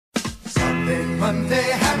Monday,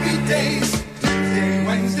 happy days. Tuesday,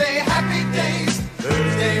 Wednesday, happy days.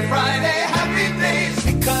 Thursday, Friday, happy days.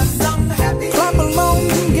 Because I'm happy. Clap along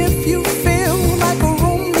if you feel like a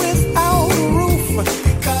room without a roof.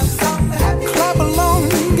 Because I'm happy. Clap along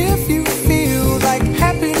if you feel like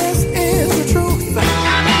happiness is the truth.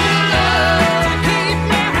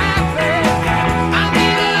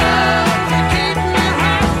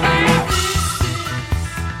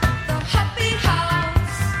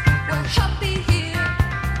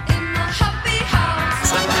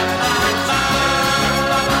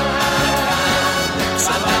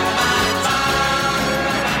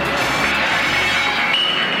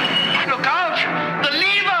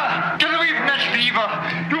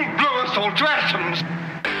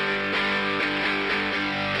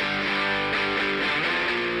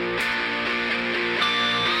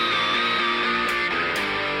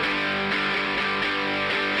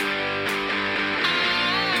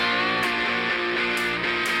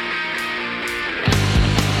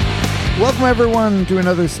 Welcome, everyone, to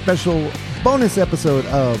another special bonus episode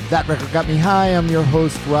of That Record Got Me High. I'm your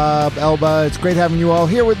host, Rob Elba. It's great having you all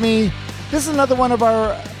here with me. This is another one of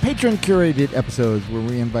our patron-curated episodes where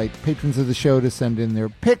we invite patrons of the show to send in their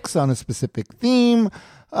picks on a specific theme.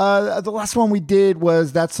 The last one we did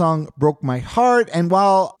was that song Broke My Heart, and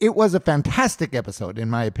while it was a fantastic episode, in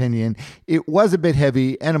my opinion, it was a bit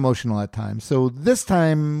heavy and emotional at times. So this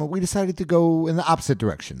time, we decided to go in the opposite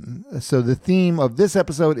direction. So the theme of this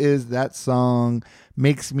episode is that song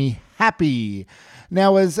Makes Me Happy.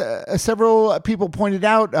 Now, as several people pointed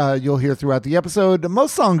out, you'll hear throughout the episode,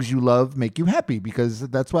 most songs you love make you happy because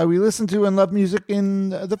that's why we listen to and love music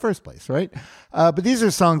in the first place, right? But these are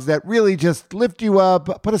songs that really just lift you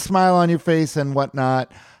up, put a smile on your face and whatnot.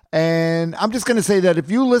 And I'm just going to say that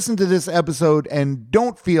if you listen to this episode and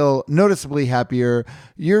don't feel noticeably happier,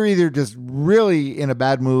 you're either just really in a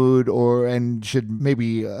bad mood and should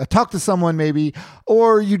maybe talk to someone maybe,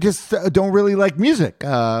 or you just don't really like music,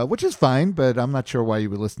 which is fine, but I'm not sure why you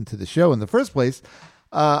would listen to the show in the first place.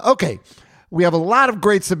 Okay, we have a lot of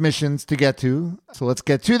great submissions to get to, so let's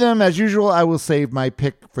get to them. As usual, I will save my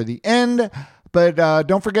pick for the end. But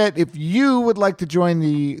don't forget, if you would like to join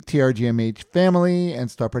the TRGMH family and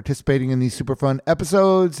start participating in these super fun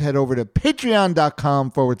episodes, head over to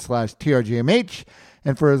patreon.com/TRGMH.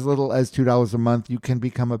 And for as little as $2 a month, you can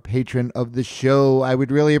become a patron of the show. I would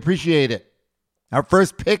really appreciate it. Our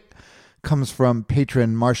first pick comes from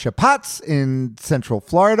patron Marcia Potts in Central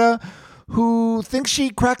Florida, who thinks she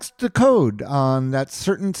cracks the code on that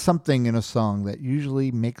certain something in a song that usually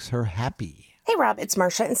makes her happy. Hey Rob, it's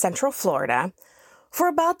Marcia in Central Florida. For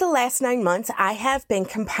about the last 9 months, I have been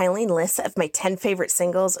compiling lists of my 10 favorite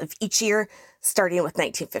singles of each year, starting with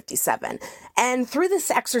 1957. And through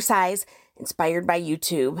this exercise, inspired by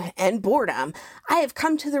YouTube and boredom, I have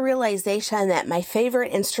come to the realization that my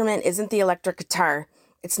favorite instrument isn't the electric guitar.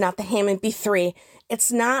 It's not the Hammond B3.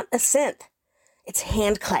 It's not a synth. It's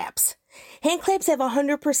hand claps. Hand claps have a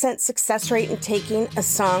 100% success rate in taking a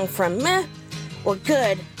song from meh or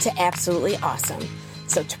good to absolutely awesome.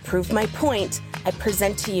 So to prove my point, I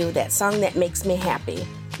present to you that song that makes me happy,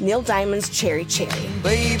 Neil Diamond's Cherry Cherry.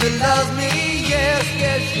 Baby loves me, yes,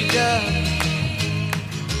 yes she does.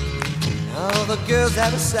 All the girls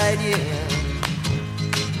out of sight, yeah.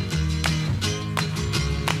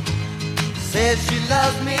 Says she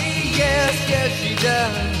loves me, yes, yes she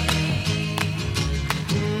does.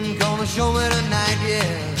 Gonna show me tonight, yeah.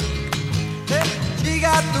 Hey. She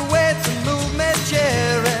got the way to move me,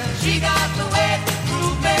 cherry. She got the way to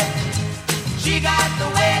move me. She got the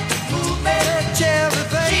way to move me, cherry,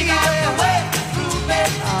 baby. She got the way to move me.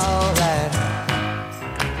 All right.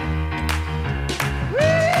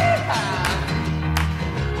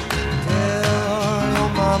 Tell your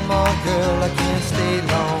mama, girl, I can't stay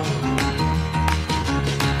long.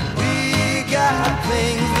 We got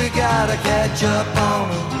things we gotta catch up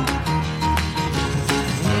on.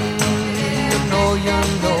 You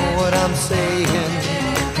know what I'm saying.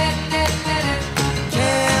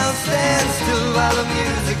 Can't stand still while the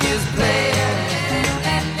music is playing.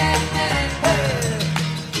 Hey.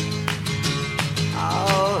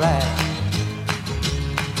 All right.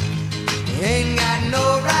 You ain't got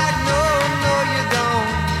no right, no, you don't.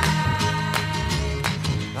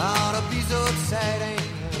 Ought to be so exciting.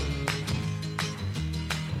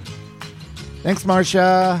 Thanks,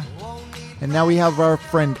 Marcia. And now we have our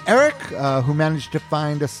friend Eric, who managed to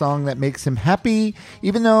find a song that makes him happy,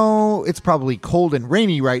 even though it's probably cold and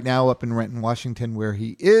rainy right now up in Renton, Washington, where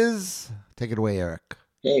he is. Take it away, Eric.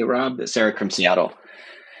 Hey, Rob. It's Eric from Seattle.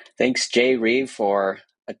 Thanks, Jay Reeve, for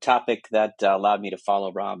a topic that allowed me to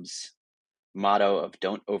follow Rob's motto of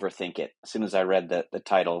 "Don't overthink it." As soon as I read the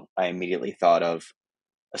title, I immediately thought of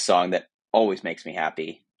a song that always makes me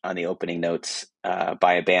happy on the opening notes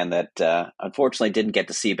by a band that unfortunately didn't get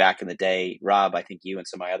to see back in the day. Rob, I think you and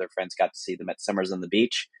some of my other friends got to see them at Summers on the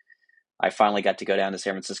Beach. I finally got to go down to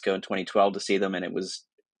San Francisco in 2012 to see them, and it was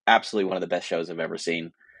absolutely one of the best shows I've ever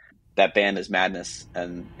seen. That band is Madness,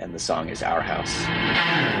 and the song is Our House.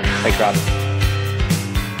 Thanks, Rob.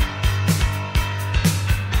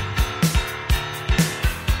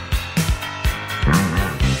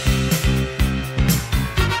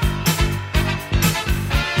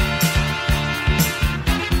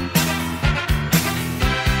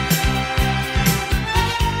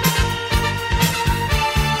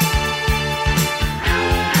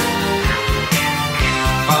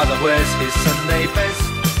 Wears his Sunday best.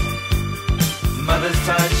 Mother's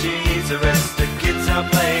tired, she needs a rest. The kids are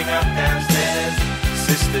playing up downstairs.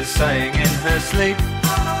 Sister's sighing in her sleep.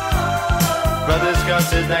 Brother's got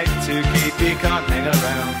a date to keep, he can't hang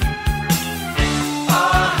around.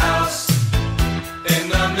 Our house in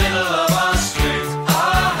the middle of our street.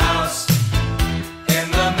 Our house in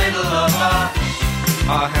the middle of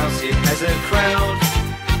our house, it has a crowd.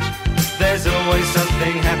 There's always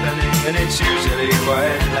something happening, and it's usually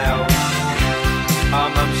quite loud. Our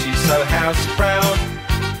mum, she's so house proud.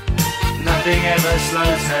 Nothing ever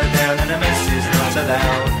slows her down, and a mess is not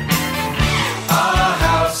allowed. Our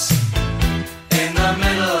house in the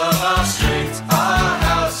middle of our street. Our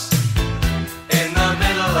house in the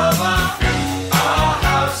middle of our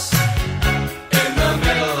house in the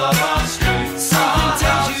middle of our street. Something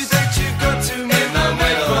tells you that you've got to move in the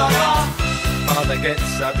middle of our. Father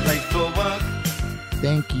gets up late for work.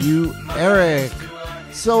 Thank you, Eric.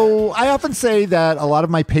 So I often say that a lot of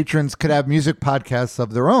my patrons could have music podcasts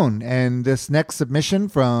of their own, and this next submission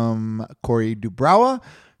from Corey Dubrawa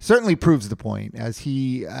certainly proves the point, as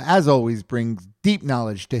he, as always, brings deep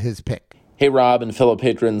knowledge to his pick. Hey, Rob and fellow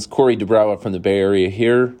patrons, Corey Dubrawa from the Bay Area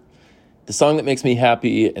here. The song that makes me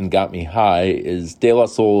happy and got me high is De La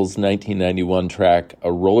Soul's 1991 track,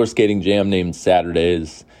 A Roller Skating Jam Named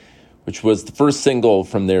Saturdays, which was the first single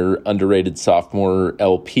from their underrated sophomore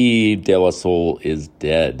LP, De La Soul is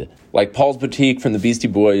Dead. Like Paul's Boutique from the Beastie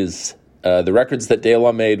Boys, the records that De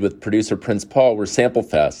La made with producer Prince Paul were sample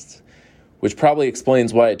fests, which probably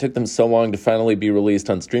explains why it took them so long to finally be released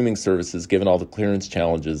on streaming services, given all the clearance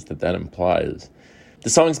challenges that implies. The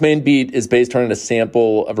song's main beat is based on a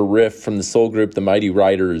sample of a riff from the soul group The Mighty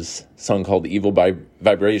Riders, a song called Evil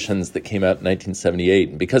Vibrations that came out in 1978.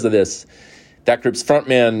 And because of this, that group's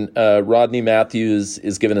frontman, Rodney Matthews,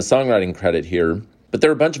 is given a songwriting credit here. But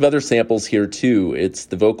there are a bunch of other samples here, too. It's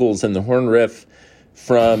the vocals and the horn riff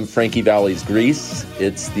from Frankie Valli's Grease.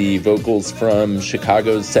 It's the vocals from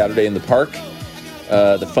Chicago's Saturday in the Park.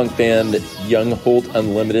 The funk band Young Holt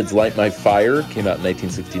Unlimited's Light My Fire came out in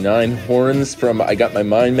 1969. Horns from I Got My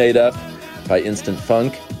Mind Made Up by Instant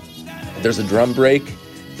Funk. There's a drum break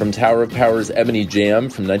from Tower of Power's Ebony Jam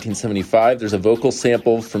from 1975. There's a vocal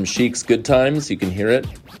sample from Chic's Good Times. You can hear it,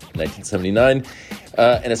 1979.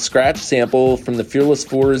 And a scratch sample from the Fearless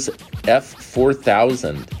Four's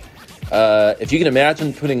F4000. If you can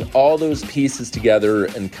imagine putting all those pieces together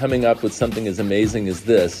and coming up with something as amazing as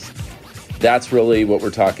this, that's really what we're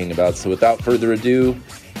talking about. So without further ado,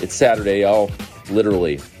 it's Saturday, y'all.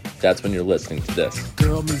 Literally, that's when you're listening to this.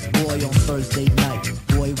 Girl meets boy on Thursday night.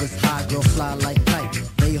 Boy was high, girl fly like kite.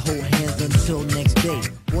 They hold hands until next day.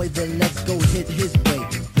 Boy, then let's go hit his way.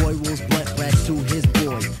 Boy rolls blunt rags to his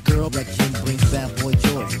boy. Girl election brings bad boy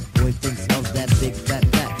joy. Boy thinks of that big fat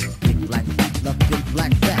back. Big black fat, love big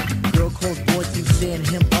black fat. Girl calls boy to send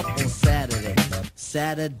him up on Saturday.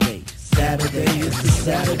 Saturday, it's a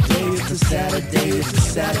Saturday, it's a Saturday, it's a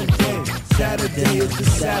Saturday. Saturday, it's a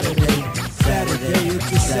Saturday. Saturday,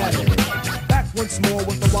 it's a Saturday. Back once more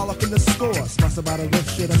with the wallop in the score. Smash about a riff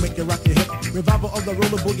shit and make you rock your hip. Revival of the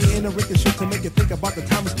roller boogie in a ricochet to make you think about the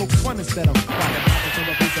time we spoke fun instead of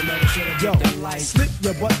yo, slip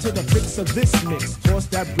your butt to the fix of this mix. Toss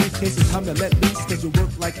that briefcase, it's time to let loose. Cause you work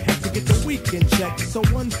like heck to get the weekend check. So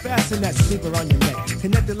unfasten that sleeper on your neck.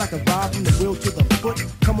 Connected like a rod from the wheel to the foot.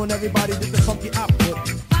 Come on everybody, get the funky output.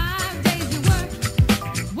 5 days you work,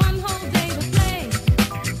 1 whole day to play.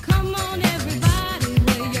 Come on everybody,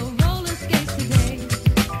 wear your roller skates today.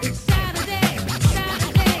 It's Saturday,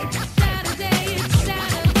 Saturday, Saturday, it's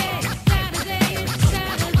Saturday, Saturday, it's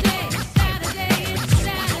Saturday, Saturday, it's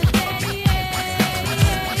Saturday,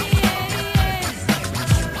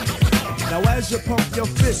 Now as you pump your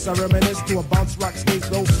fists, I reminisce to a bounce rock stage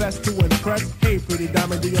go fest to impress. Hey pretty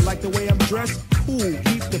diamond, do you like the way I'm dressed? Cool,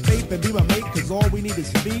 keep the faith and be my mate, cause all we need is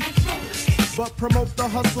feet. but promote the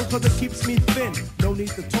hustle cause it keeps me thin. No need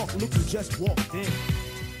to talk, look who just walked in.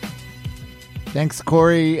 Thanks,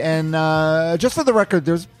 Corey. And just for the record,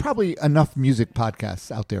 there's probably enough music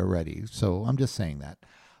podcasts out there already. So I'm just saying that.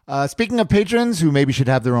 Speaking of patrons who maybe should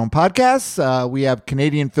have their own podcasts, we have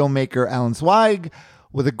Canadian filmmaker Alan Zweig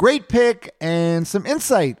with a great pick and some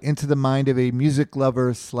insight into the mind of a music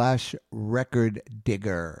lover / record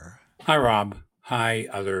digger. Hi, Rob. Hi,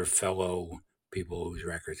 other fellow people whose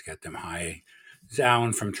records get them high. It's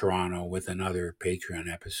Alan from Toronto with another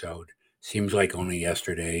Patreon episode. Seems like only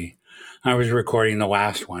yesterday I was recording the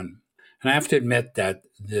last one. And I have to admit that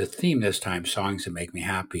the theme this time, Songs That Make Me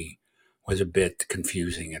Happy, was a bit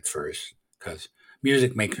confusing at first because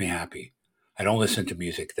music makes me happy. I don't listen to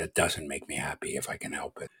music that doesn't make me happy if I can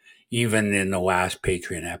help it. Even in the last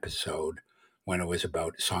Patreon episode, when it was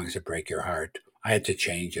about songs that break your heart, I had to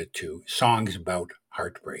change it to songs about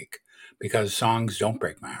heartbreak because songs don't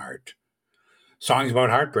break my heart. Songs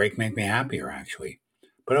about heartbreak make me happier, actually.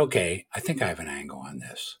 But okay, I think I have an angle on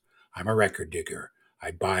this. I'm a record digger.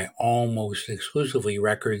 I buy almost exclusively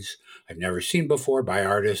records I've never seen before by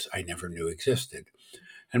artists I never knew existed.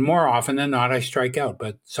 And more often than not, I strike out,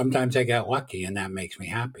 but sometimes I get lucky and that makes me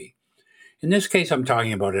happy. In this case, I'm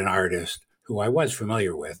talking about an artist who I was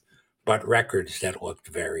familiar with, but records that looked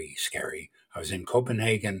very scary. I was in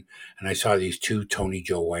Copenhagen and I saw these 2 Tony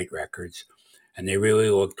Joe White records, and they really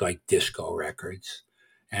looked like disco records.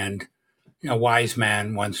 And a wise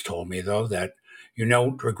man once told me, though, that you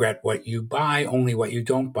don't regret what you buy, only what you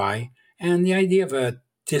don't buy. And the idea of a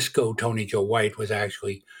disco Tony Joe White was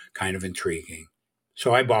actually kind of intriguing.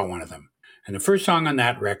 So I bought one of them. And the first song on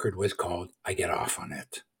that record was called I Get Off on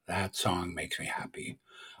It. That song makes me happy.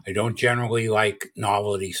 I don't generally like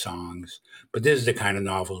novelty songs, but this is the kind of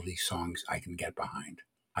novelty songs I can get behind.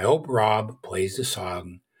 I hope Rob plays the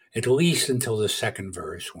song at least until the second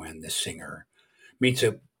verse when the singer meets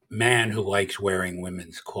a man who likes wearing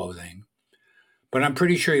women's clothing. But I'm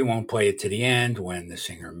pretty sure he won't play it to the end when the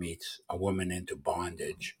singer meets a woman into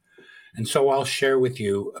bondage. And so I'll share with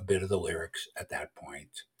you a bit of the lyrics at that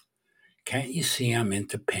point. Can't you see I'm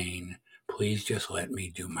into pain? Please just let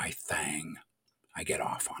me do my thing. I get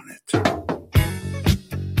off on it.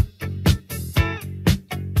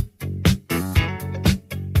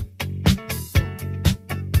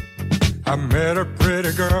 I met a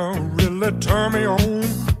pretty girl, really turned me on,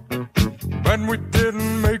 but we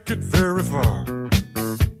didn't make it very far.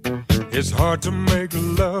 It's hard to make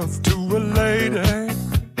love to a lady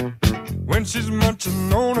when she's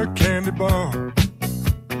munching on a candy bar.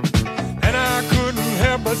 And I couldn't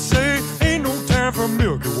help but say, ain't no time for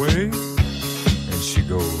Milky Way. And she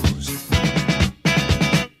goes,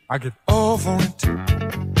 I get off on it.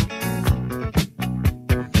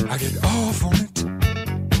 I get off on it.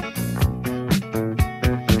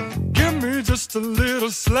 Give me just a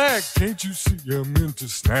little slack. Can't you see I'm into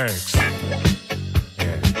snacks? Yeah.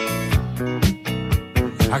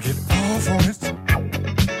 I get off on it.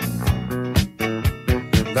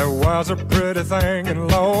 There was a pretty thing in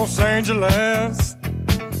Los Angeles,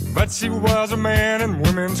 but she was a man in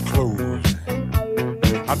women's clothes.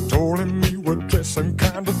 I told him he was dressing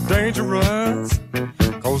kind of dangerous,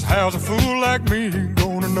 'cause how's a fool like me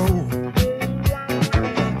gonna know?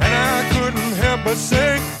 And I couldn't help but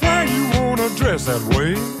say, why you wanna dress that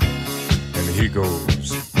way? And he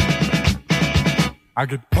goes, I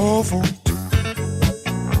get off on it.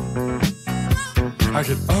 I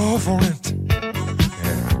get off on it.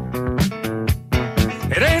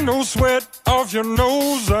 It ain't no sweat off your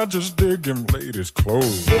nose, I just dig them ladies'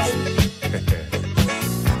 clothes. Ooh,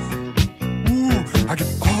 I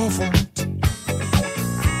get off on it.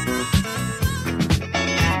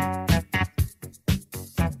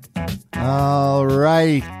 All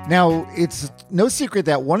right. Now, it's no secret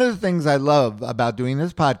that one of the things I love about doing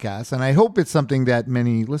this podcast, and I hope it's something that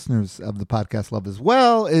many listeners of the podcast love as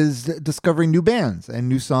well, is discovering new bands and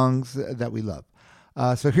new songs that we love.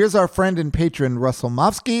 So here's our friend and patron, Russell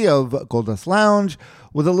Mofsky of Goldust Lounge,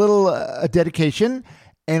 with a little dedication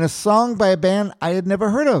and a song by a band I had never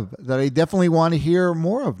heard of that I definitely want to hear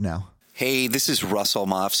more of now. Hey, this is Russell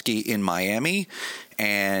Mofsky in Miami,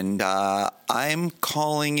 and I'm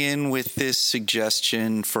calling in with this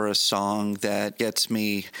suggestion for a song that gets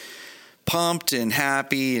me pumped and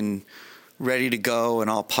happy and ready to go and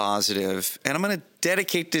all positive. And I'm going to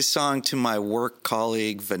dedicate this song to my work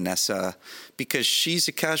colleague, Vanessa, because she's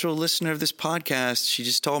a casual listener of this podcast. She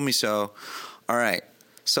just told me so. All right.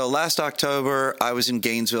 So last October, I was in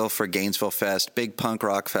Gainesville for Gainesville Fest, big punk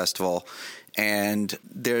rock festival. And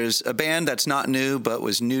there's a band that's not new, but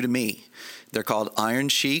was new to me. They're called Iron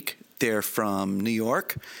Chic. They're from New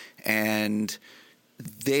York. And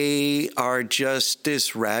they are just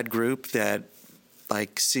this rad group that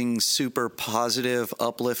like sings super positive,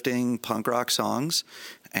 uplifting punk rock songs.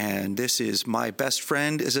 And this is My Best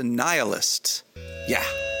Friend is a Nihilist. Yeah,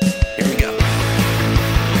 here we go.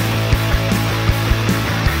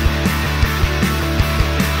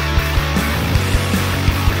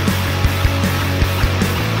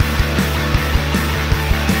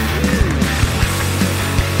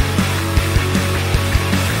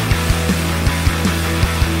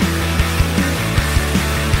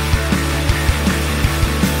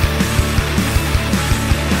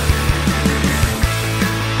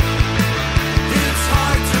 It's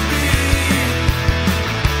hard to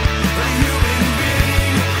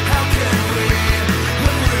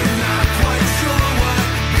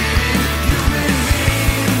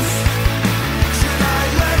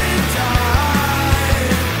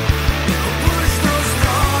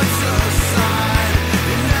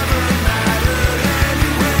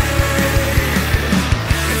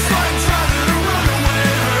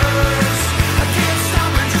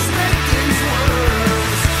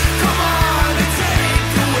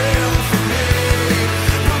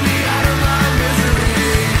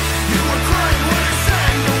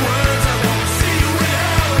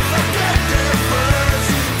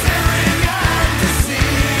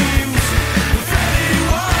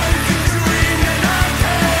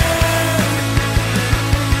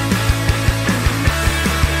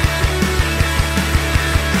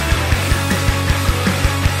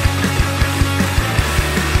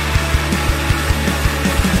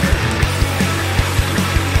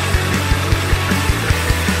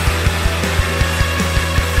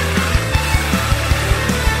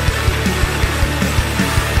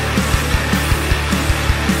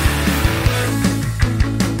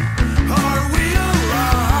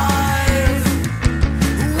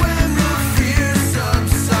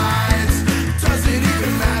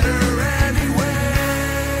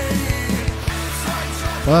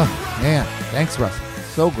Oh, man. Thanks, Russell.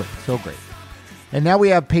 So great. So great. And now we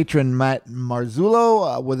have patron Matt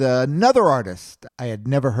Marzullo with another artist I had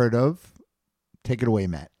never heard of. Take it away,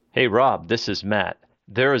 Matt. Hey, Rob, this is Matt.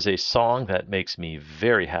 There is a song that makes me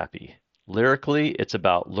very happy. Lyrically, it's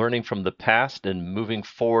about learning from the past and moving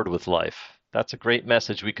forward with life. That's a great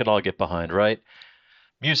message we can all get behind, right?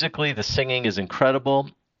 Musically, the singing is incredible,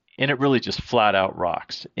 and it really just flat out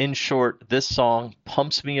rocks. In short, this song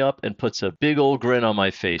pumps me up and puts a big old grin on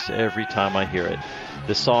my face every time I hear it.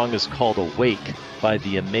 The song is called Awake by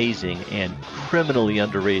the amazing and criminally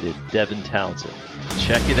underrated Devin Townsend.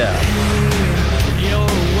 Check it out. You're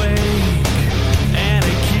awake, and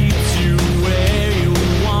it keeps you where you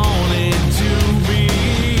wanted to be.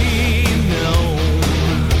 No,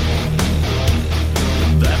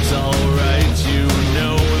 that's alright. You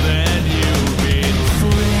know that you've been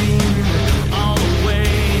freed all the way,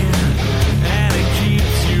 and it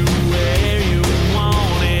keeps you where you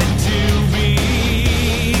wanted to be.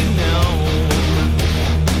 No,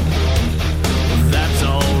 that's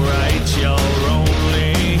alright. You're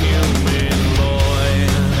only human, boy.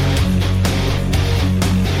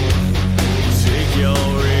 Take your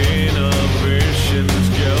inhibitions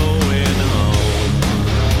going home.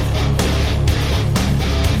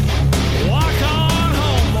 Walk on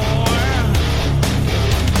home, boy.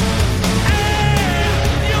 And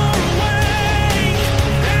you're awake,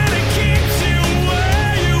 and it keeps you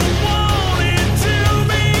where you wanted to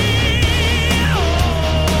be. Oh,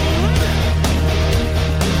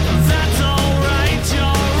 that's alright.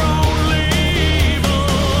 You're only evil.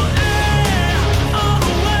 And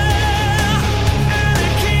unaware, and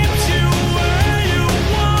it keeps you where you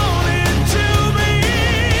wanted to be.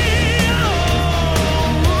 Oh,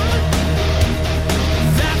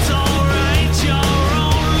 that's alright. You're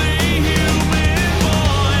only human,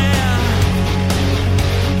 boy.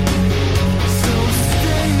 So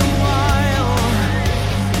stay a while.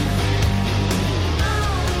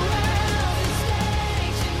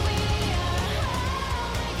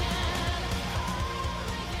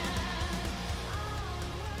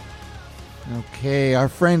 Okay, our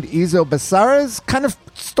friend Izo Besares kind of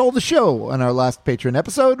stole the show on our last Patreon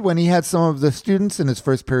episode when he had some of the students in his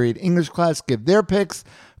first period English class give their picks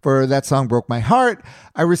for That Song Broke My Heart.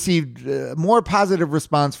 I received more positive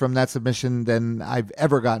response from that submission than I've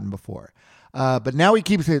ever gotten before. But now he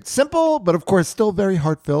keeps it simple, but of course still very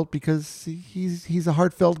heartfelt because he's a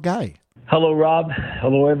heartfelt guy. Hello, Rob.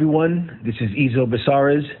 Hello, everyone. This is Izo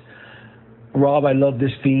Besares. Rob, I love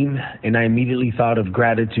this theme, and I immediately thought of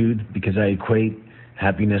gratitude because I equate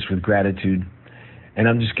happiness with gratitude. And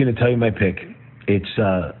I'm just going to tell you my pick. It's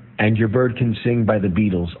And Your Bird Can Sing by the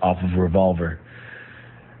Beatles off of Revolver.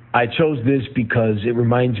 I chose this because it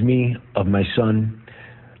reminds me of my son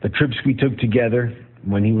the trips we took together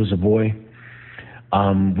when he was a boy.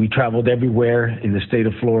 We traveled everywhere in the state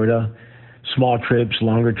of Florida, small trips,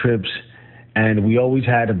 longer trips, and we always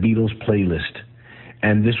had a Beatles playlist.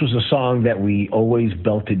 And this was a song that we always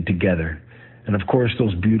belted together. And of course,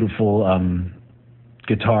 those beautiful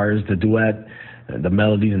guitars, the duet, the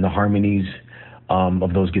melodies and the harmonies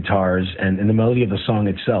of those guitars, and the melody of the song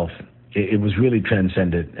itself. It was really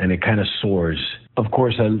transcendent, and it kind of soars. Of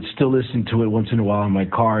course, I still listen to it once in a while in my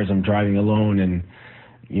car as I'm driving alone, and,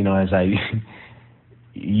 you know, as I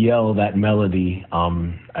yell that melody,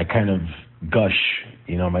 I kind of gush,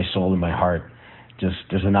 you know, my soul and my heart. Just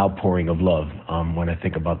there's an outpouring of love when I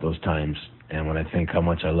think about those times and when I think how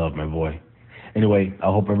much I love my boy. Anyway, I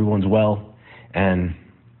hope everyone's well, and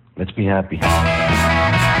let's be happy. Tell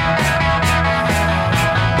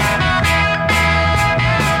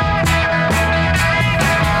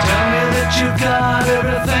me that you've got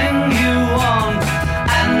everything you want,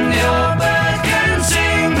 and your bird can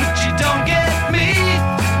sing, but you don't get me.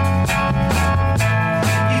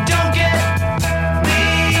 You don't get me.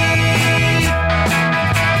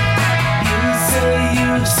 You say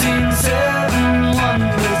you've seen 7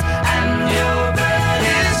 wonders, and your bird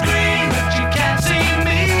is green, but you can't see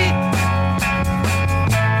me.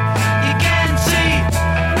 You can't see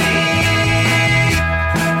me.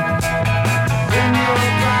 When your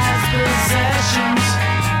prized possessions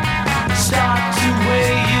start to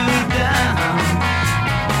weigh you down,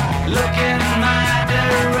 look in my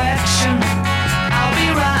direction. I'll be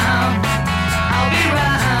round. I'll be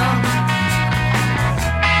round.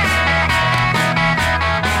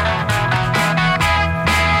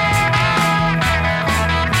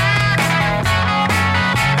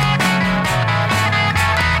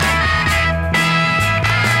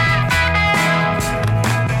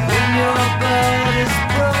 When your bird is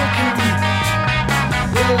broken,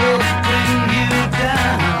 will bring you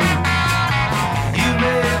down. You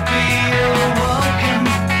may be awoken.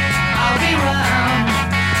 I'll be round.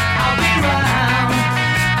 I'll be round.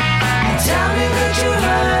 You tell me that you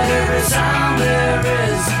heard every sound there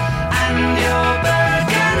is, and your bird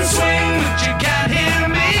can swing, but you can't hear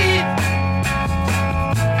me.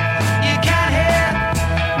 You can't hear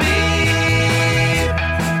me.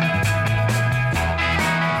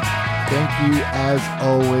 Thank you, as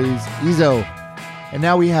always, Ezo. And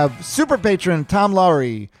now we have super patron Tom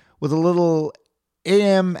Lowry with a little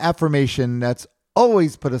AM affirmation that's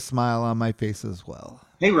always put a smile on my face as well.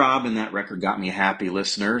 Hey, Rob, and That Record Got Me Happy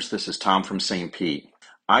listeners. This is Tom from St. Pete.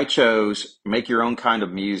 I chose Make Your Own Kind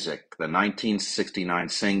of Music, the 1969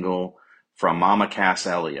 single from Mama Cass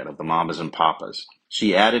Elliot of the Mamas and Papas.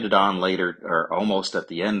 She added it on later, or almost at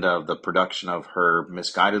the end of the production of her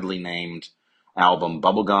misguidedly named album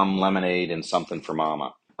Bubblegum, Lemonade, and Something for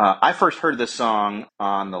Mama. I first heard this song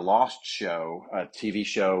on The Lost Show, a TV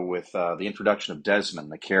show with the introduction of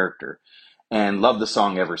Desmond, the character, and loved the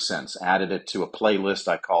song ever since. Added it to a playlist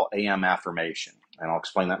I call AM Affirmation, and I'll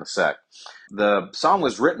explain that in a sec. The song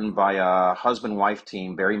was written by a husband-wife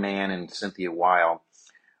team, Barry Mann and Cynthia Weil,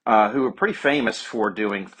 who were pretty famous for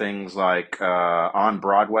doing things like On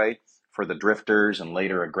Broadway for the Drifters, and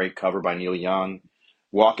later a great cover by Neil Young,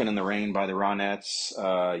 Walking in the Rain by the Ronettes,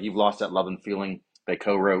 You've Lost That Love and Feeling they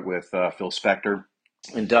co-wrote with Phil Spector,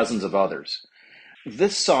 and dozens of others.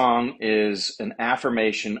 This song is an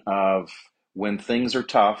affirmation of when things are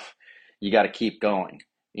tough, you got to keep going.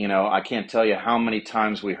 You know, I can't tell you how many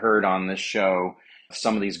times we heard on this show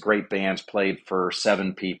some of these great bands played for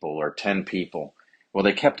 7 people or 10 people. Well,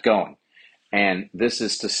 they kept going. And this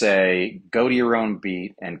is to say, go to your own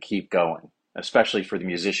beat and keep going, especially for the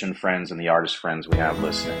musician friends and the artist friends we have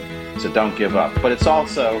listening. So don't give up. But it's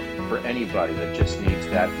also for anybody that just needs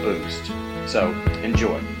that boost. So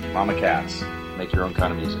enjoy. Mama Cass, Make Your Own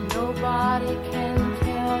Kind of Music. Nobody can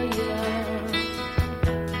tell you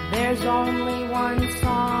there's only one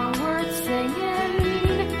song worth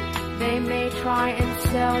singing. They may try and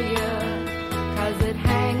sell you, 'cause it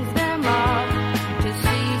hangs them up to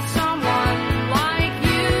see someone like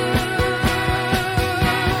you.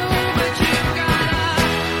 But you've gotta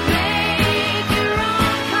make your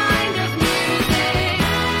own kind of music,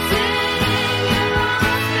 sing your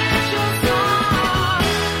own special song,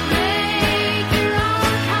 make your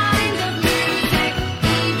own kind of music,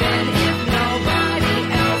 even if nobody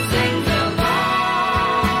else sings along.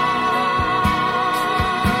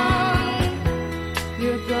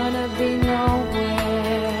 You're gonna be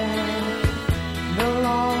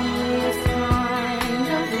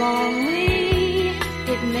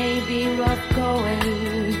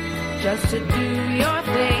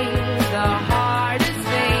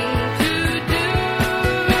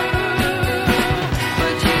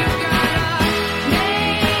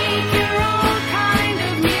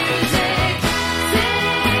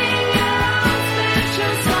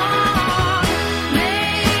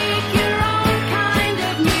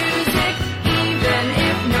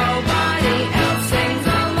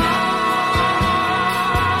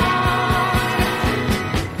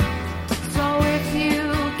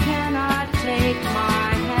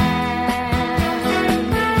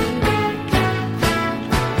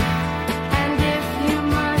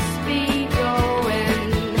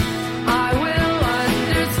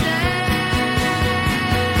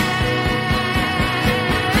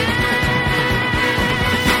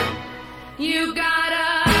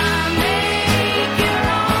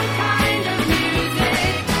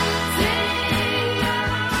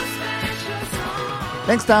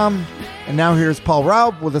Thanks, Tom. And now here's Paul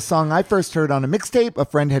Raub with a song I first heard on a mixtape a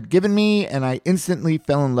friend had given me, and I instantly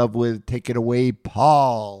fell in love with. Take it away,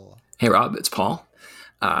 Paul. Hey, Rob, it's Paul.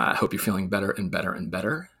 I hope you're feeling better and better and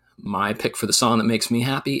better. My pick for the song that makes me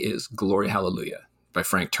happy is Glory Hallelujah by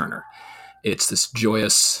Frank Turner. It's this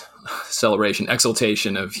joyous celebration,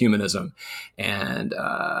 exaltation of humanism and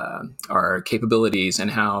our capabilities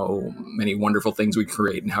and how many wonderful things we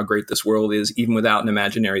create and how great this world is, even without an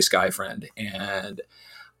imaginary sky friend. And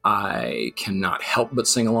I cannot help but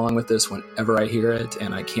sing along with this whenever I hear it,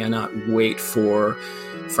 and I cannot wait for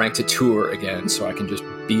Frank to tour again so I can just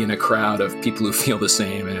be in a crowd of people who feel the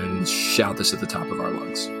same and shout this at the top of our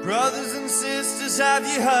lungs. Brothers and sisters, have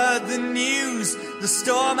you heard the news? The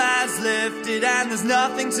storm has lifted and there's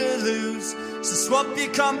nothing to lose. So swap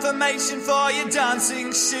your confirmation for your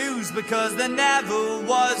dancing shoes, because there never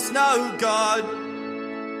was no God.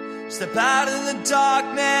 Step out of the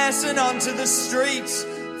darkness and onto the streets.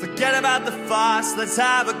 Forget about the fast, let's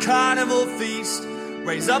have a carnival feast.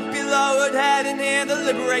 Raise up your lowered head and hear the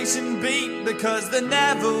liberation beat, because there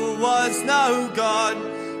never was no God,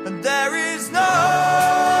 and there is no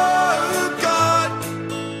God.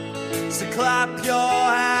 So clap your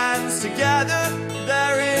hands together.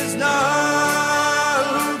 There is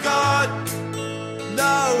no God,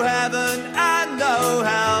 no heaven and no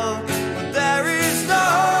hell, but there is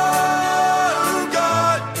no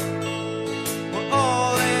God. We're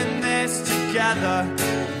all in this together.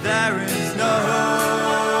 There is no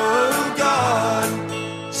God,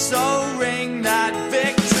 so ring that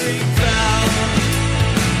victory bell.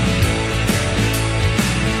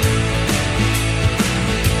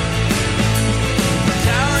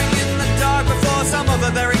 Cowering in the dark before some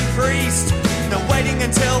overbearing priest. No waiting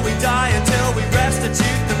until we die, until we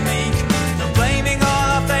restitute the meek. No blaming all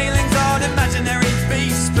our failings on imaginary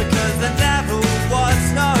beasts, because there never was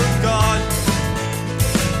no God.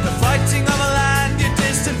 The fighting of a land your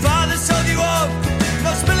distant fathers told you of.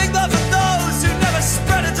 No spilling blood for those who never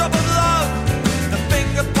spread a drop of love. The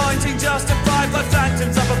finger pointing justified by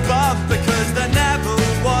phantoms up above, because there never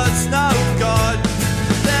was no God.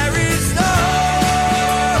 There is no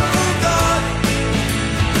God.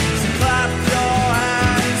 So clap your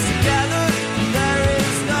hands together. There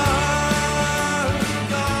is no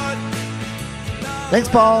God. Thanks,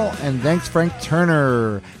 Paul, and thanks, Frank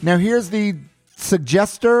Turner. Now here's the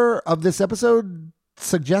suggester of this episode.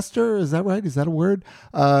 Suggester, is that right? Is that a word?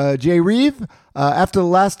 Jay Reeve. After the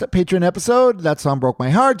last Patreon episode, that song broke my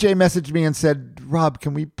heart. Jay messaged me and said, Rob,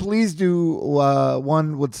 can we please do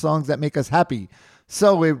one with songs that make us happy?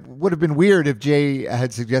 So it would have been weird if Jay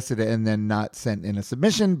had suggested it and then not sent in a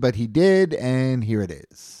submission, but he did, and here it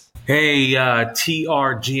is. Hey,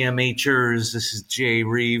 TRGMHers, this is Jay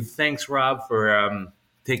Reeve. Thanks, Rob, for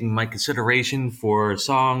taking my consideration for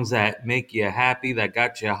songs that make you happy, that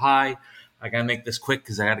got you high. I got to make this quick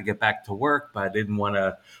because I got to get back to work, but I didn't want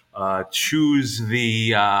to choose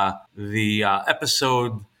the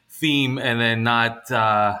episode theme and then not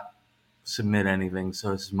submit anything.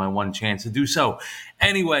 So this is my one chance to do so.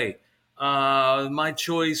 Anyway, my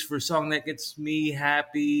choice for a song that gets me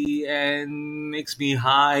happy and makes me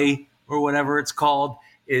high, or whatever it's called,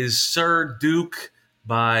 is Sir Duke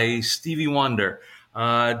by Stevie Wonder.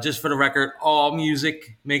 Just for the record, all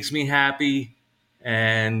music makes me happy.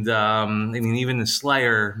 And I mean, even the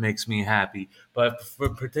Slayer makes me happy. But for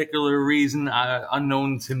a particular reason,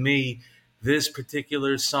 unknown to me, this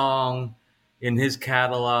particular song in his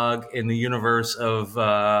catalog, in the universe of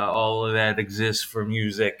all of that exists for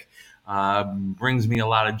music, brings me a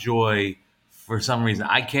lot of joy for some reason.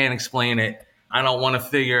 I can't explain it. I don't want to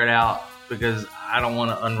figure it out because I don't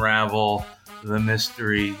want to unravel the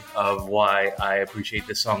mystery of why I appreciate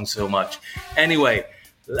this song so much. Anyway,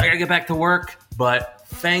 I gotta get back to work, but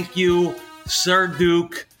thank you, Sir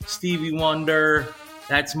Duke, Stevie Wonder.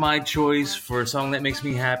 That's my choice for a song that makes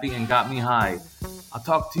me happy and got me high. I'll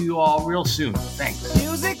talk to you all real soon. Thanks.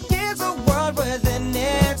 Music is a world within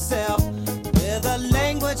itself, with a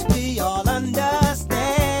language we all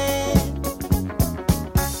understand,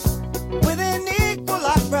 with an equal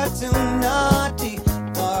opportunity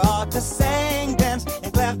for all to sing, dance,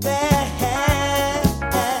 and clap their hands.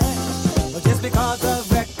 Well, just because the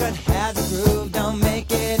record has a groove, don't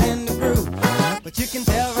make it in the groove. But you can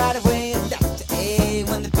tell right away, left to A,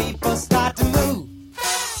 when the people start to move.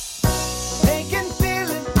 They can feel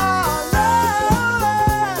it all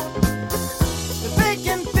over. They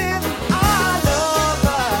can feel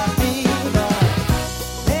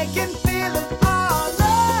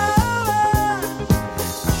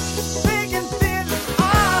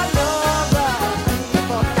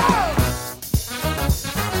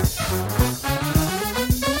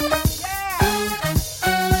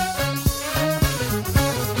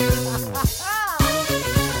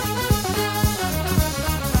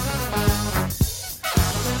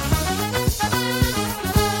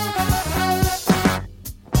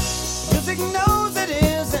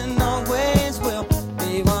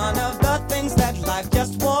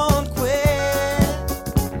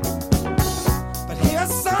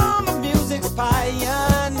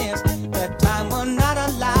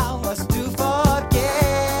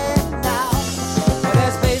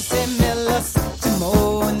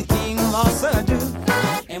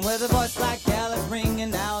With a voice like Alice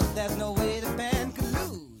ringing out, there's no way the band could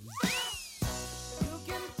lose.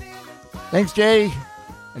 Thanks, Jay.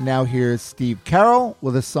 And now here's Steve Carroll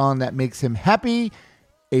with a song that makes him happy,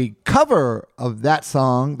 a cover of that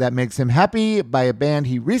song that makes him happy by a band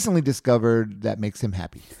he recently discovered that makes him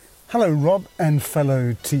happy. Hello, Rob and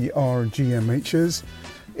fellow TRGMHers.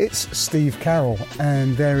 It's Steve Carroll,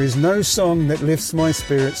 and there is no song that lifts my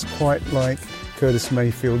spirits quite like Curtis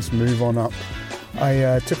Mayfield's Move On Up.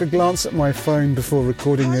 I took a glance at my phone before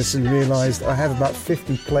recording this and realised I have about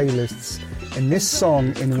 50 playlists, and this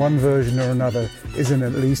song in one version or another is in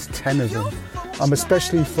at least 10 of them. I'm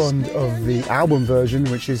especially fond of the album version,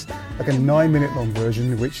 which is like a 9-minute long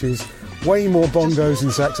version, which is way more bongos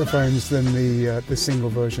and saxophones than the single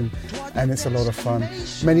version, and it's a lot of fun.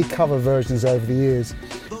 Many cover versions over the years.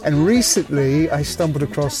 And recently I stumbled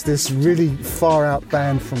across this really far out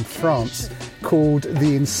band from France called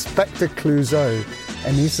the Inspector Clouseau,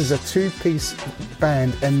 and this is a 2-piece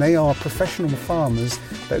band, and they are professional farmers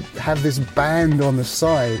that have this band on the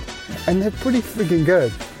side, and they're pretty freaking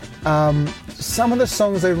good. Some of the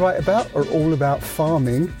songs they write about are all about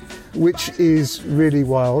farming, which is really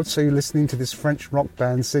wild. So you're listening to this French rock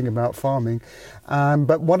band sing about farming.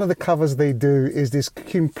 But one of the covers they do is this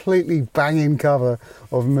completely banging cover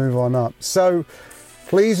of Move On Up. So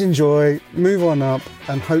please enjoy Move On Up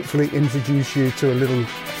and hopefully introduce you to a little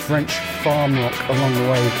French farm rock along the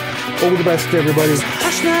way. All the best to everybody.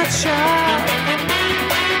 Hush not, child,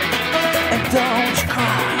 and don't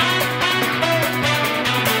cry.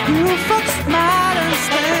 You folks might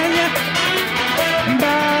understand ya.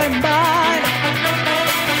 Bye bye.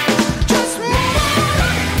 Just move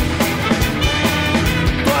on.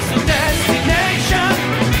 What's the destination?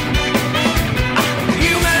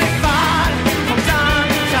 You may find from time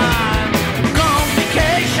to time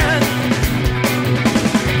complications.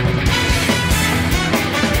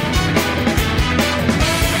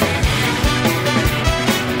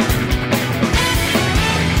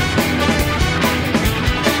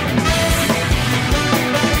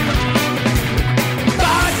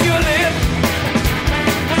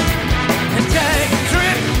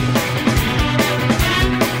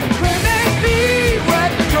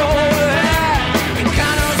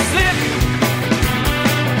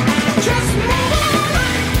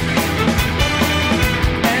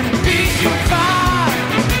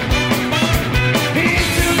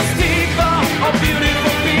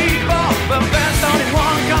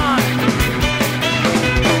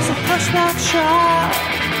 Child,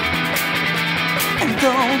 and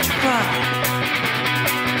don't you cry.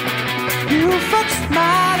 You folks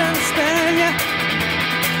might understand ya.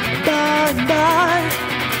 Bye bye.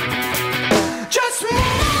 Just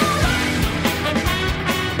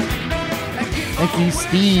Thank you,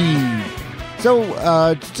 Steve. So,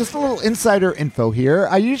 just a little insider info here.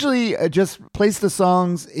 I usually just place the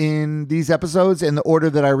songs in these episodes in the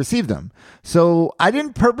order that I receive them. So, I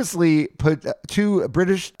didn't purposely put 2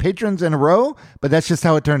 British patrons in a row, but that's just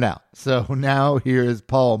how it turned out. So, now here's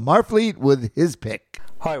Paul Marfleet with his pick.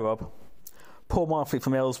 Hi, Rob. Paul Marfleet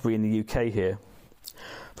from Aylesbury in the UK here.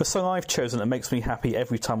 The song I've chosen that makes me happy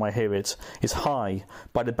every time I hear it is High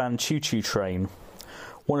by the band Choo Choo Train,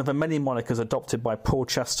 one of the many monikers adopted by Paul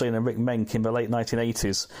Chastain and Rick Menck in the late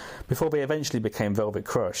 1980s, before they eventually became Velvet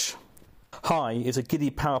Crush. High is a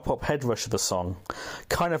giddy power pop head rush of the song,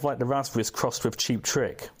 kind of like the Raspberries crossed with Cheap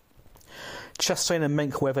Trick. Chastain and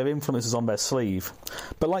Menck wear their influences on their sleeve,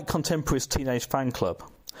 but like Contemporary's Teenage Fan Club,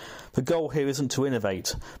 the goal here isn't to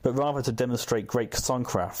innovate, but rather to demonstrate great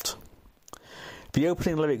songcraft. The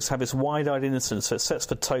opening lyrics have this wide-eyed innocence that sets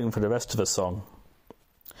the tone for the rest of the song.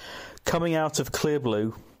 Coming out of clear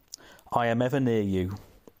blue, I am ever near you.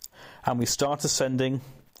 And we start ascending,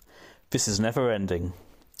 this is never ending.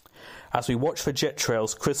 As we watch the jet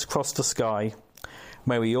trails crisscross the sky,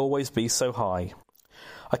 may we always be so high.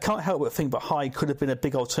 I can't help but think that High could have been a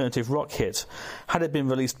big alternative rock hit had it been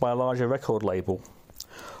released by a larger record label.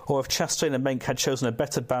 Or if Chastain and Menck had chosen a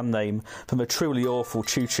better band name than the truly awful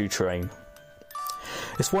Choo Choo Train.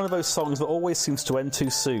 It's one of those songs that always seems to end too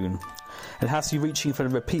soon, and has you reaching for the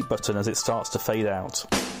repeat button as it starts to fade out.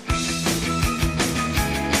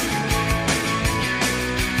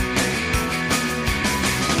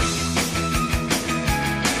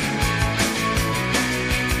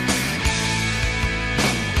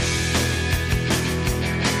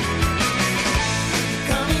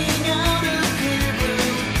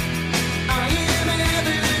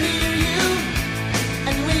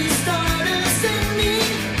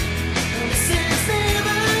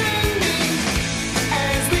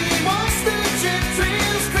 As we watch the jet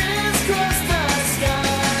trails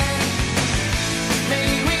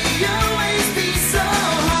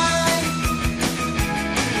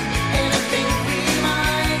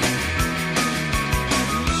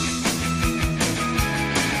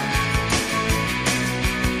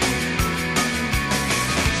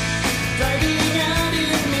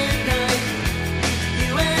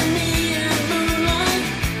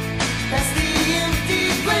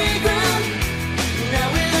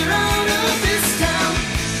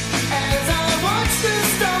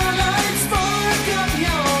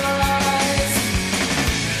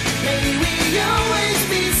He always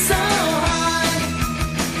be so high.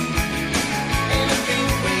 Anything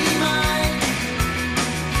we might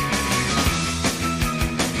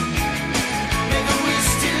make a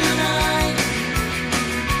wish tonight.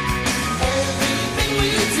 Everything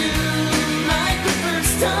we do, like the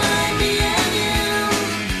first time, me and you,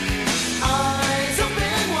 eyes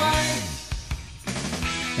open wide.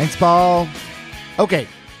 Thanks, Paul. Okay,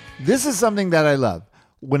 this is something that I love.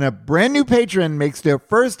 When a brand new patron makes their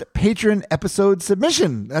first patron episode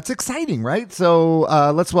submission. That's exciting, right? So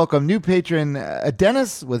let's welcome new patron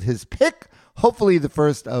Dennis with his pick, hopefully the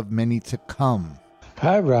first of many to come.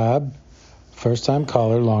 Hi, Rob. First time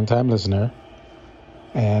caller, long time listener.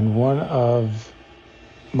 And one of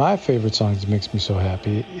my favorite songs that makes me so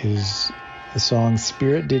happy is the song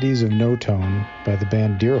Spirit Ditties of No Tone by the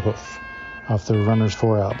band Deerhoof off their Runners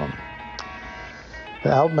 4 album. The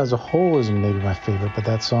album as a whole isn't maybe my favorite, but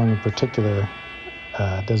that song in particular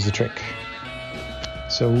does the trick.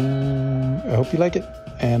 So I hope you like it,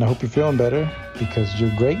 and I hope you're feeling better, because you're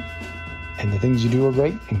great, and the things you do are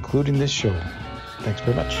great, including this show. Thanks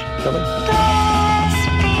very much. Bye-bye.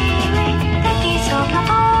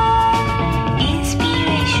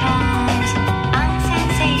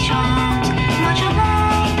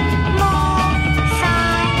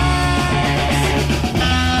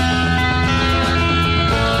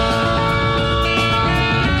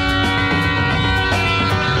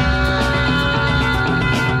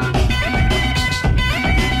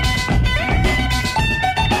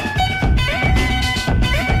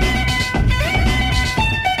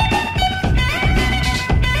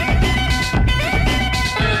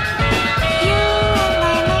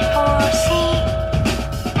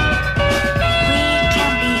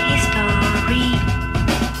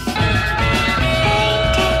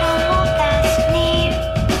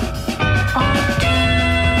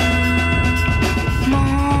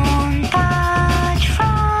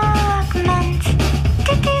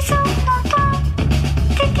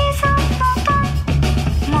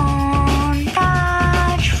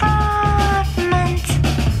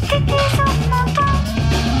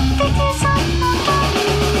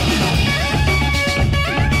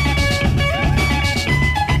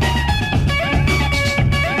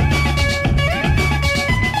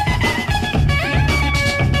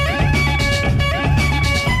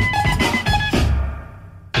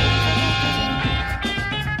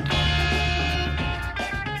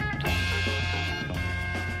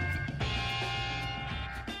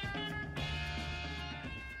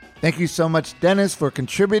 Thank you so much, Dennis, for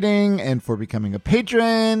contributing and for becoming a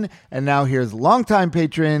patron. And now here's longtime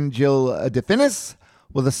patron Jill DeFinis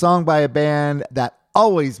with a song by a band that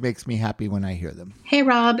always makes me happy when I hear them. Hey,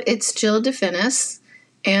 Rob, it's Jill DeFinis.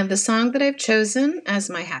 And the song that I've chosen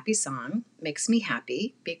as my happy song makes me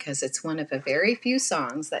happy because it's one of a very few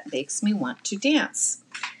songs that makes me want to dance.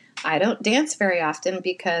 I don't dance very often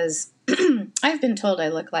because I've been told I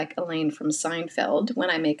look like Elaine from Seinfeld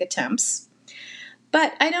when I make attempts.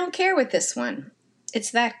 But I don't care with this one.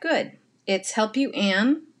 It's that good. It's Help You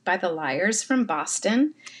Ann by the Liars from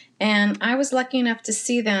Boston. And I was lucky enough to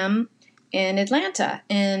see them in Atlanta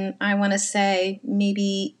in, I want to say,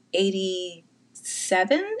 maybe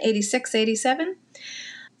 86, 87.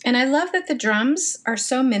 And I love that the drums are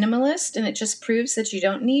so minimalist, and it just proves that you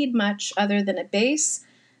don't need much other than a bass,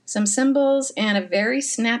 some cymbals, and a very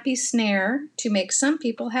snappy snare to make some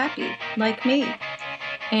people happy, like me.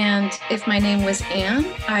 And if my name was Anne,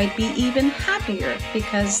 I'd be even happier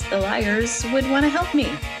because the Liars would want to help me.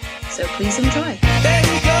 So please enjoy. There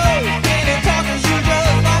you go, ain't talking you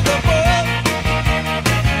just like a boy.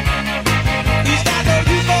 You start to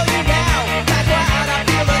you for you now. That's why I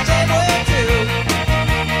feel the same way too.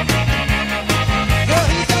 Girl,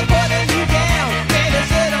 he's just putting you down. Can't you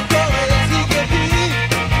sit on color as he can be?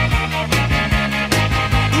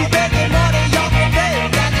 You making money off the day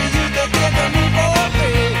that you used to give to me for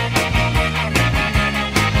free.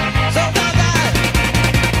 Sometimes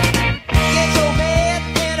I get so mad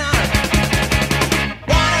and I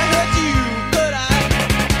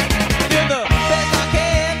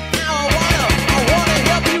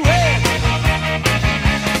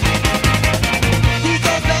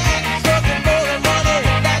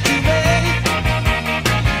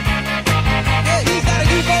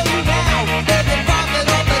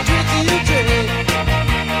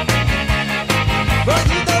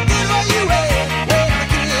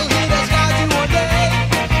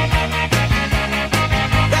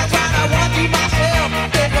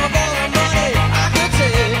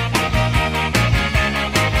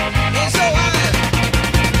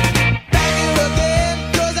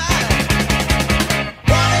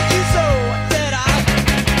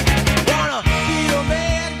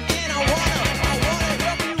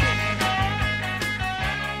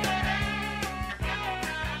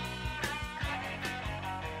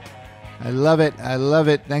love it. I love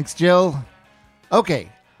it. Thanks, Jill.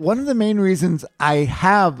 Okay. One of the main reasons I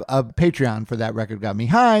have a Patreon for That Record Got Me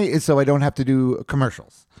High is so I don't have to do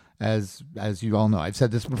commercials. As you all know, I've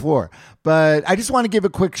said this before. But I just want to give a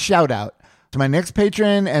quick shout out to my next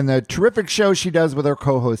patron and the terrific show she does with her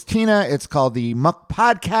co-host Tina. It's called the Muck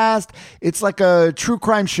Podcast. It's like a true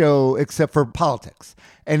crime show except for politics.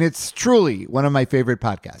 And it's truly one of my favorite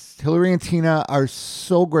podcasts. Hillary and Tina are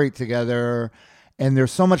so great together, and they're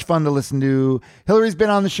so much fun to listen to. Hillary's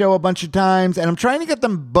been on the show a bunch of times, and I'm trying to get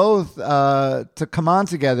them both to come on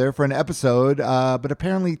together for an episode. But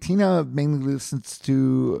apparently Tina mainly listens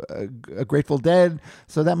to a Grateful Dead,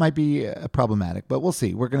 so that might be problematic. But we'll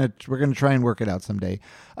see. We're gonna try and work it out someday.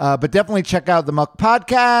 But definitely check out the Muck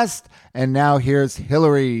Podcast. And now here's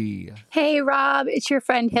Hillary. Hey, Rob, it's your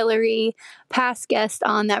friend Hillary, past guest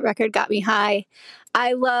on That Record Got Me High.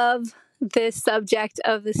 I love this subject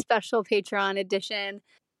of the special Patreon edition.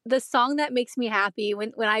 The song that makes me happy,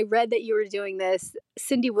 when I read that you were doing this,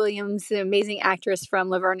 Cindy Williams, the amazing actress from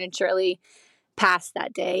Laverne and Shirley, passed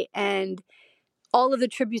that day. And all of the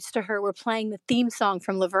tributes to her were playing the theme song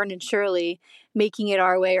from Laverne and Shirley, Making It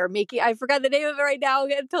Our Way, or I forgot the name of it right now.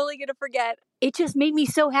 I'm totally going to forget. It just made me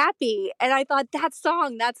so happy. And I thought, that's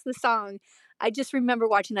the song. I just remember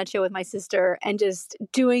watching that show with my sister and just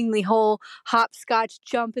doing the whole hopscotch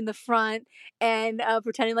jump in the front and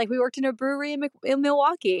pretending like we worked in a brewery in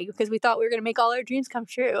Milwaukee because we thought we were going to make all our dreams come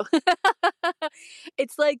true.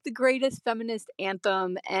 It's like the greatest feminist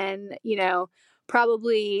anthem. And,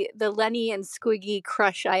 probably the Lenny and Squiggy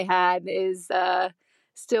crush I had is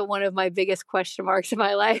still one of my biggest question marks in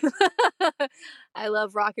my life. I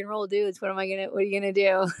love rock and roll dudes. What are you gonna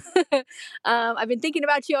do? I've been thinking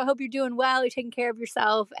about you. I hope you're doing well. You're taking care of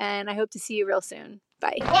yourself, and I hope to see you real soon.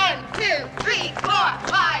 Bye. 1, 2, 3, 4,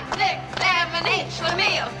 5, 6, 7, 8,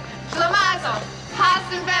 Schlemiel, Schlemazel,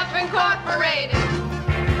 Haas and Pfeffer Incorporated.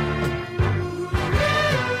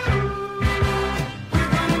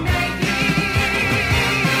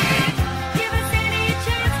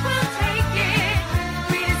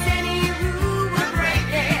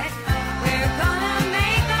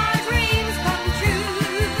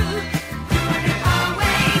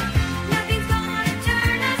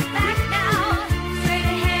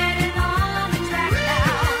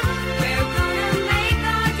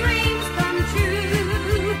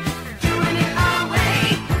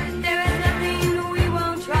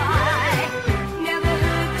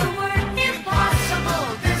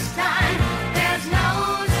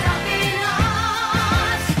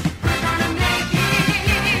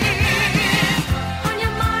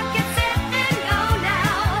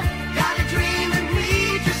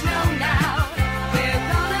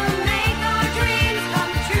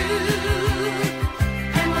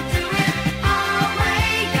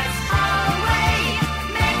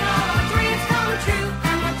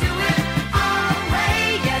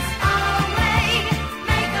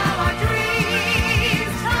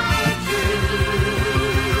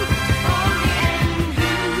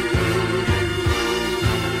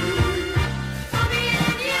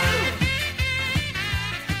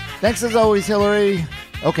 Thanks as always, Hillary.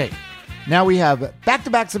 Okay, now we have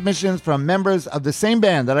back-to-back submissions from members of the same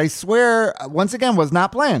band that I swear, once again, was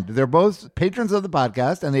not planned. They're both patrons of the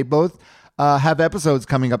podcast, and they both have episodes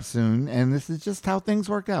coming up soon, and this is just how things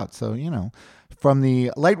work out. So, from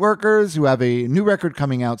the Lightworkers, who have a new record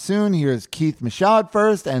coming out soon, here's Keith Michaud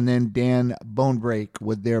first, and then Dan Bonebreak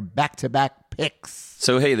with their back-to-back picks.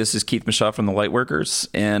 So, hey, this is Keith Michaud from the Lightworkers,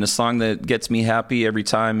 and a song that gets me happy every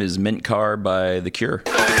time is Mint Car by The Cure.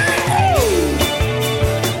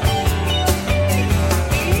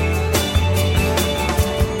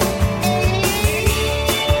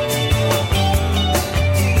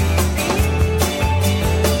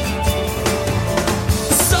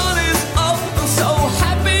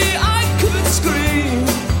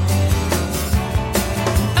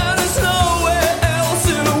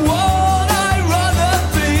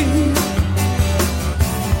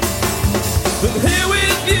 Here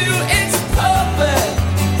with you, it's perfect.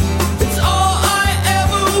 It's all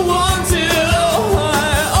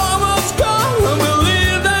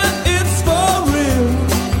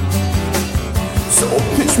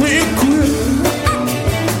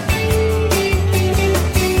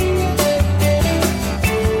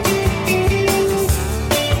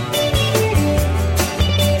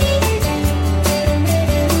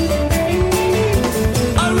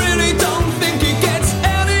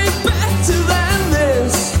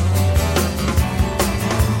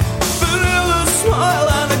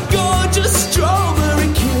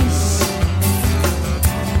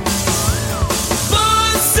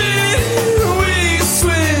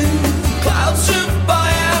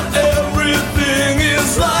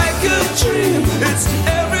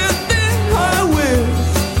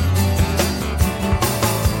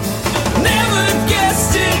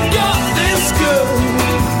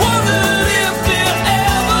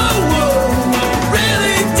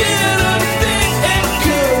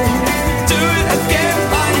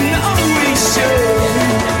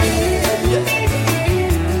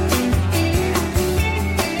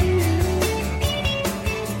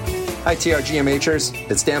Hi,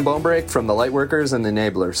 TRGMHers. It's Dan Bonebrake from The Lightworkers and The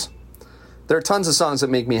Enablers. There are tons of songs that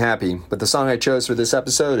make me happy, but the song I chose for this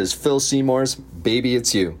episode is Phil Seymour's Baby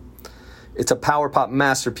It's You. It's a power pop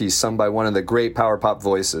masterpiece sung by one of the great power pop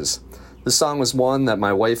voices. This song was one that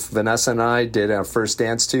my wife Vanessa and I did our first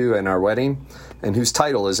dance to in our wedding, and whose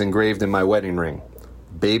title is engraved in my wedding ring.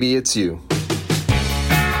 Baby It's You.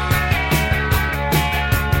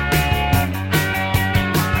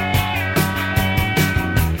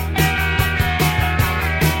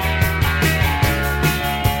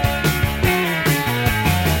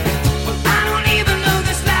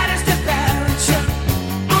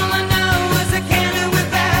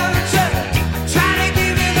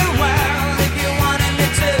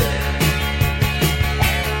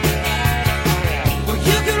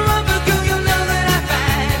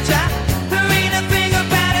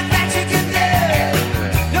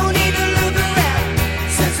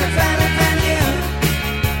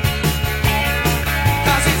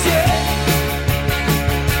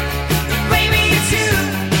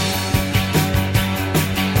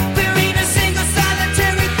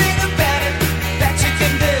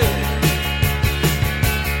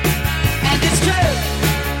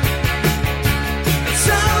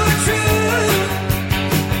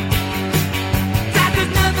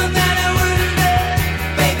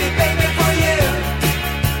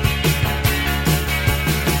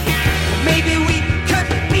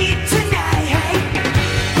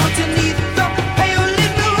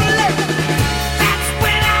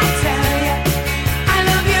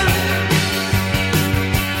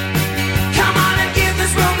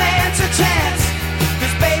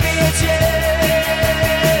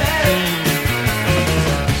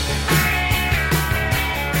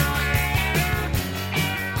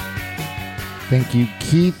 Thank you,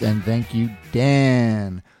 Keith, and thank you,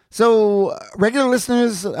 Dan. So, regular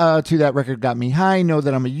listeners to That Record Got Me High know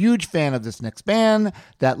that I'm a huge fan of this next band.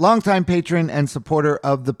 That longtime patron and supporter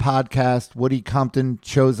of the podcast, Woody Compton,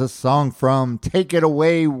 chose a song from. Take it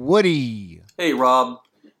away, Woody. Hey, Rob.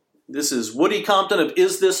 This is Woody Compton of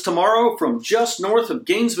Is This Tomorrow from just north of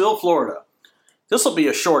Gainesville, Florida. This will be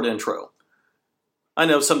a short intro. I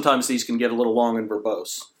know sometimes these can get a little long and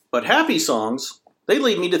verbose, but happy songs, they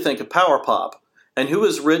lead me to think of power pop. And who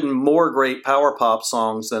has written more great power pop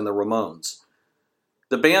songs than the Ramones?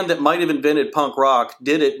 The band that might have invented punk rock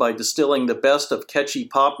did it by distilling the best of catchy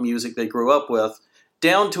pop music they grew up with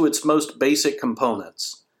down to its most basic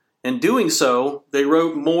components. In doing so, they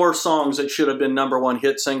wrote more songs that should have been number one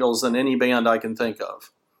hit singles than any band I can think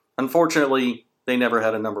of. Unfortunately, they never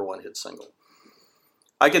had a number one hit single.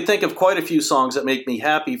 I could think of quite a few songs that make me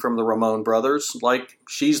happy from the Ramone brothers, like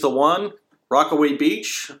She's the One, Rockaway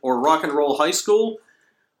Beach, or Rock and Roll High School,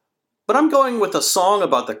 but I'm going with a song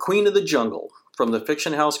about the Queen of the Jungle from the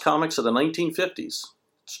Fiction House comics of the 1950s.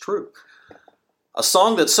 It's true. A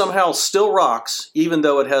song that somehow still rocks, even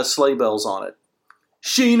though it has sleigh bells on it.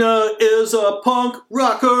 Sheena is a punk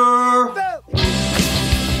rocker!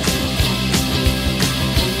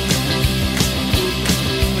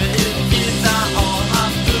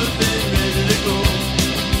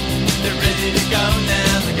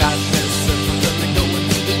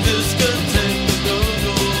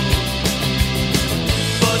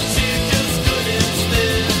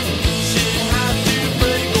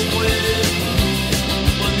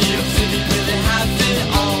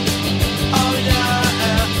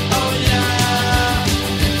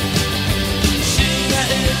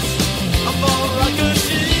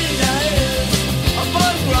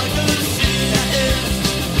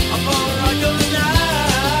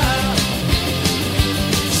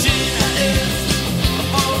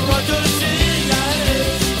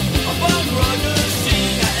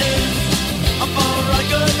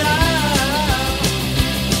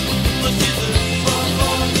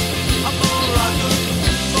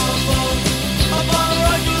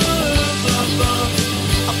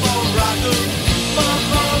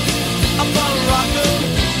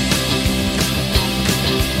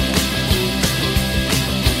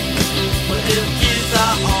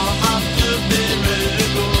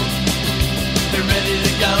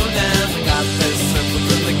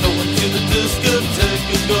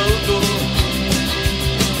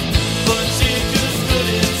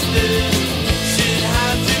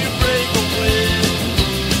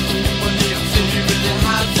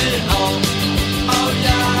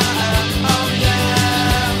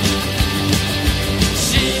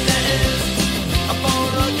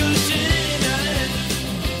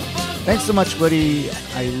 Thanks so much, Woody.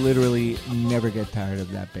 I literally never get tired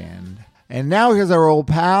of that band. And now here's our old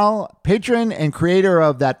pal, patron and creator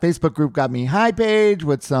of that Facebook group Got Me High page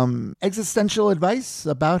with some existential advice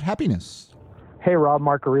about happiness. Hey, Rob,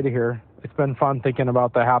 Margarita here. It's been fun thinking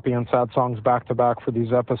about the happy and sad songs back to back for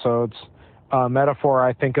these episodes. Metaphor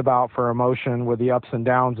I think about for emotion with the ups and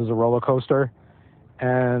downs is a roller coaster.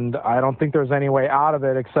 And I don't think there's any way out of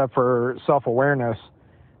it except for self-awareness.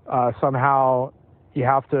 Somehow you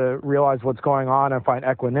have to realize what's going on and find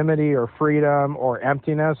equanimity or freedom or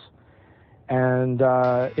emptiness. And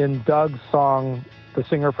in Doug's song, the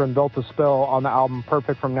singer from Built to Spill on the album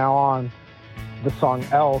Perfect From Now On, the song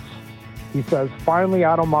Else, he says, finally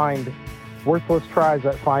I don't mind worthless tries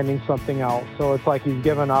at finding something else. So it's like he's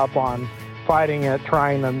given up on fighting it,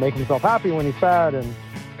 trying to make himself happy when he's sad and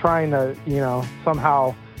trying to,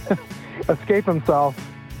 somehow escape himself.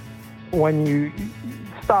 When you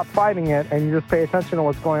stop fighting it and you just pay attention to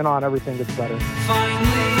what's going on, everything gets better.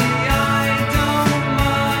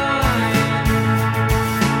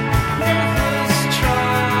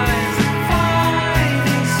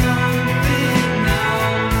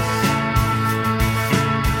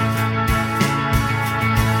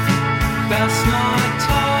 Best not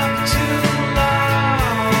talk too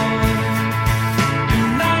loud.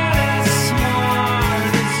 You're not as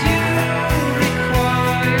smart as you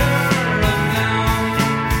require of them.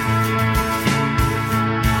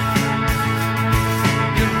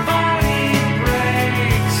 Your body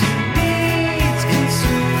breaks, your needs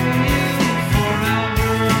consume you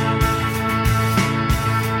forever.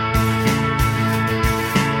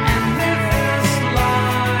 And with this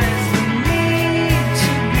lies the need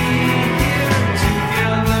to be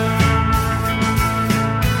together.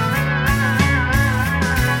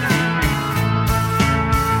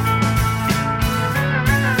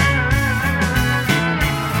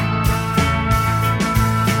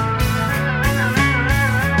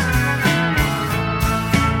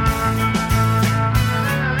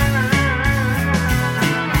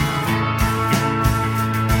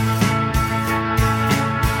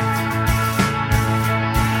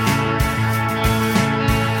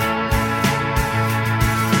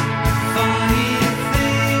 Funny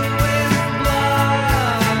thing with blood,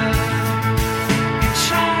 you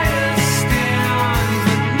try to stand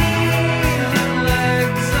but need your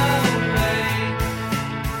legs away.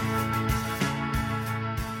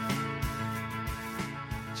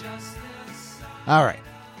 All right.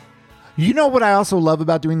 You know what I also love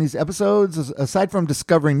about doing these episodes, aside from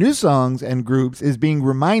discovering new songs and groups, is being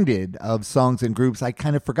reminded of songs and groups I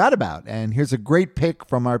kind of forgot about. And here's a great pick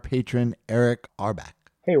from our patron, Eric Arbach.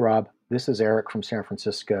 Hey, Rob. This is Eric from San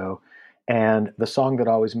Francisco. And the song that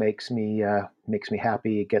always makes me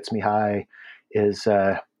happy, gets me high, is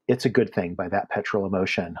It's a Good Thing by That Petrol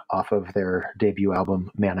Emotion off of their debut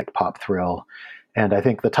album, Manic Pop Thrill. And I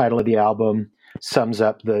think the title of the album sums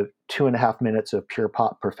up the 2.5 minutes of pure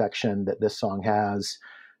pop perfection that this song has.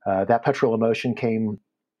 That Petrol Emotion came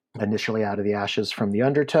initially out of the ashes from the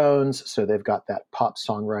Undertones, so they've got that pop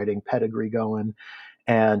songwriting pedigree going,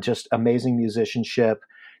 and just amazing musicianship,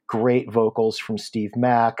 great vocals from Steve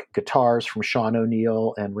Mack, guitars from Sean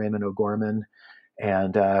O'Neill and Raymond O'Gorman,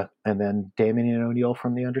 and then Damien O'Neill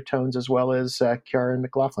from the Undertones, as well as Kieran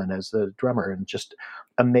McLaughlin as the drummer, and just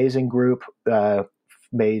amazing group.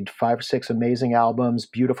 Made 5 or 6 amazing albums,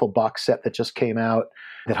 beautiful box set that just came out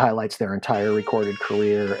that highlights their entire recorded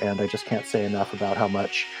career. And I just can't say enough about how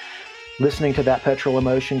much listening to That Petrol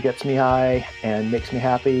Emotion gets me high and makes me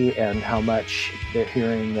happy, and how much they're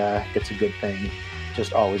hearing It's a Good Thing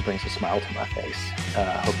just always brings a smile to my face.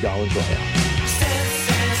 Hope y'all enjoy it.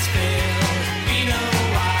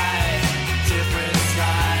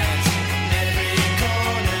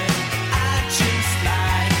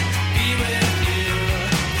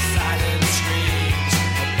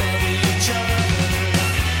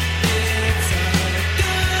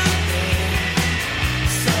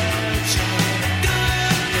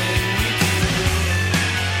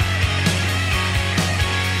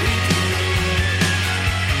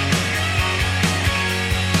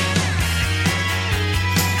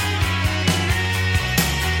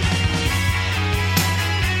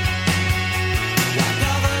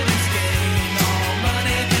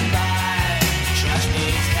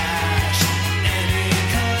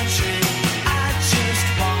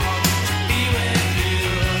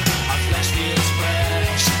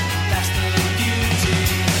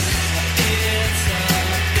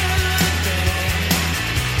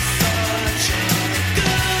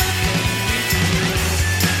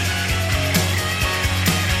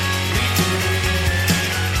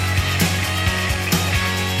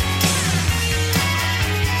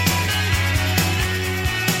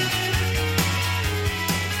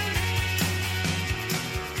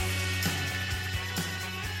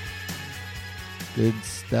 Good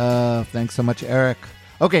stuff. Thanks so much, Eric.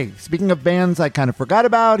 Okay, speaking of bands I kind of forgot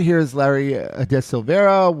about, here's Larry De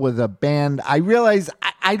Silveira with a band I realize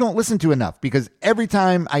I don't listen to enough because every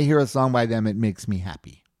time I hear a song by them, it makes me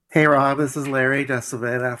happy. Hey Rob, this is Larry De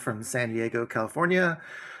Silveira from San Diego, California.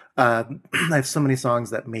 I have so many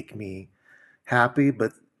songs that make me happy,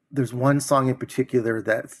 but there's one song in particular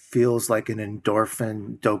that feels like an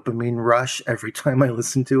endorphin dopamine rush every time I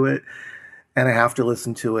listen to it. And I have to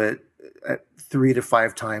listen to it 3 to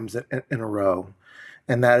 5 times in a row.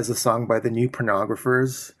 And that is a song by the New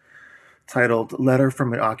Pornographers titled Letter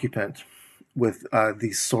from an Occupant, with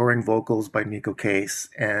these soaring vocals by Nico Case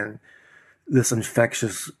and this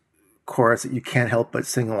infectious chorus that you can't help but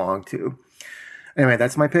sing along to. Anyway,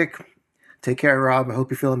 that's my pick. Take care, Rob. I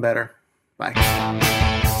hope you're feeling better. Bye.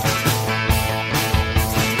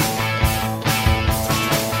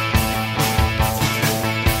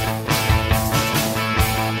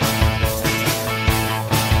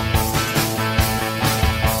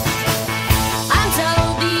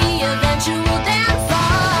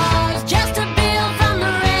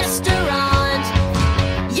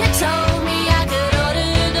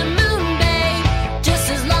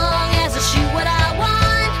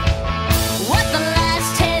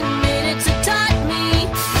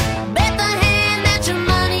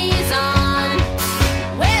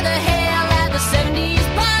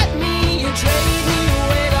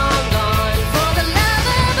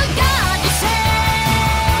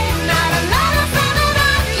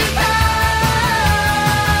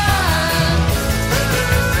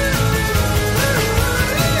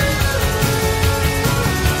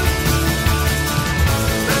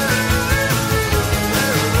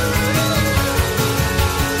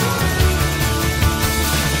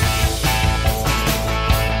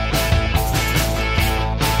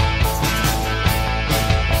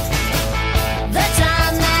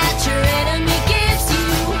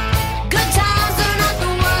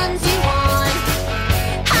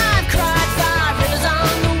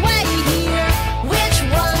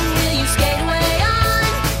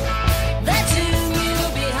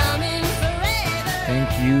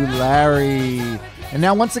 Larry. And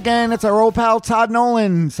now, once again, it's our old pal Todd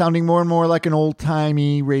Nolan, sounding more and more like an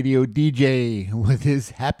old-timey radio DJ with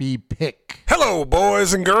his happy pick. Hello,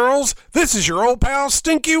 boys and girls. This is your old pal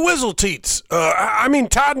Stinky Whizzleteats.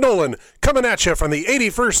 Todd Nolan, coming at you from the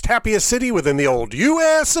 81st happiest city within the old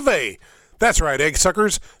U.S. of A. That's right, egg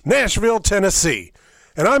suckers, Nashville, Tennessee.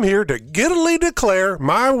 And I'm here to giddily declare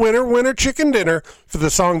my winner chicken dinner for the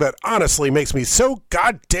song that honestly makes me so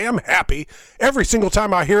goddamn happy every single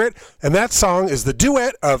time I hear it, and that song is the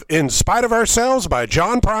duet of In Spite of Ourselves by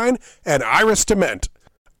John Prine and Iris DeMent.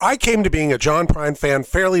 I came to being a John Prine fan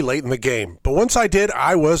fairly late in the game, but once I did,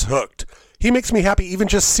 I was hooked. He makes me happy even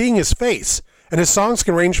just seeing his face, and his songs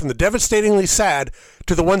can range from the devastatingly sad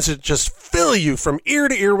to the ones that just fill you from ear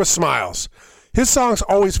to ear with smiles. His songs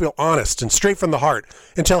always feel honest and straight from the heart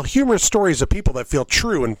and tell humorous stories of people that feel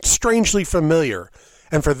true and strangely familiar.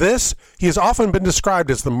 And for this, he has often been described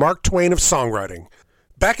as the Mark Twain of songwriting.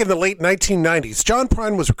 Back in the late 1990s, John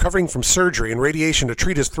Prine was recovering from surgery and radiation to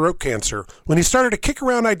treat his throat cancer when he started to kick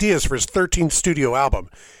around ideas for his 13th studio album,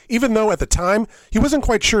 even though at the time he wasn't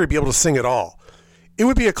quite sure he'd be able to sing at all. It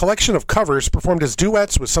would be a collection of covers performed as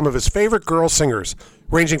duets with some of his favorite girl singers,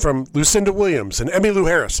 ranging from Lucinda Williams and Emmylou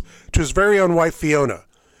Harris to his very own wife Fiona.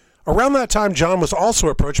 Around that time, John was also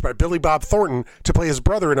approached by Billy Bob Thornton to play his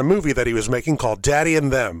brother in a movie that he was making called Daddy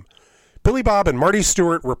and Them. Billy Bob and Marty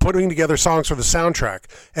Stewart were putting together songs for the soundtrack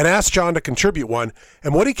and asked John to contribute one,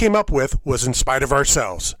 and what he came up with was In Spite of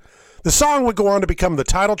Ourselves. The song would go on to become the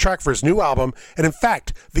title track for his new album, and in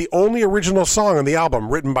fact, the only original song on the album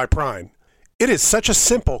written by Prine. It is such a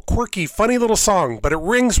simple, quirky, funny little song, but it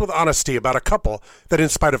rings with honesty about a couple that in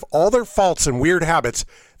spite of all their faults and weird habits,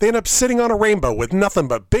 they end up sitting on a rainbow with nothing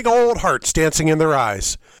but big old hearts dancing in their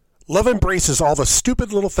eyes. Love embraces all the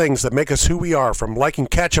stupid little things that make us who we are, from liking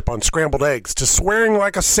ketchup on scrambled eggs to swearing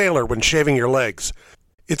like a sailor when shaving your legs.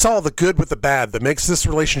 It's all the good with the bad that makes this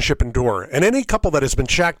relationship endure, and any couple that has been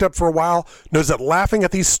shacked up for a while knows that laughing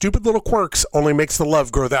at these stupid little quirks only makes the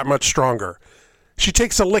love grow that much stronger. She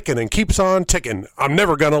takes a lickin' and keeps on tickin'. I'm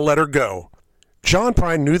never gonna let her go. John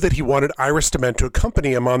Prine knew that he wanted Iris DeMent to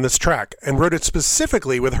accompany him on this track and wrote it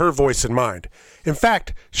specifically with her voice in mind. In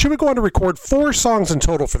fact, she would go on to record 4 songs in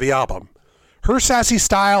total for the album. Her sassy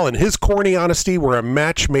style and his corny honesty were a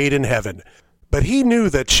match made in heaven. But he knew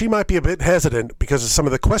that she might be a bit hesitant because of some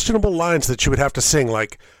of the questionable lines that she would have to sing,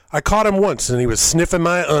 like, I caught him once and he was sniffing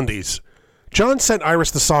my undies. John sent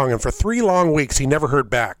Iris the song, and for 3 long weeks he never heard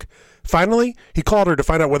back. Finally, he called her to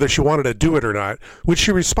find out whether she wanted to do it or not, which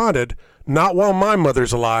she responded, not while my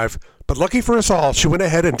mother's alive, but lucky for us all, she went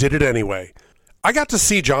ahead and did it anyway. I got to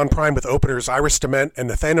see John Prine with openers Iris DeMent and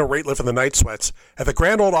Nathaniel Rateliff and the Night Sweats at the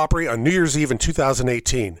Grand Ole Opry on New Year's Eve in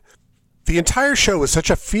 2018. The entire show was such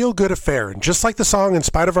a feel-good affair, and just like the song In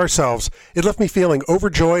Spite of Ourselves, it left me feeling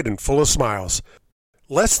overjoyed and full of smiles.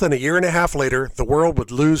 Less than a year and a half later, the world would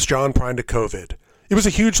lose John Prine to COVID. It was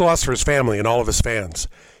a huge loss for his family and all of his fans.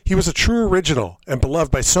 He was a true original and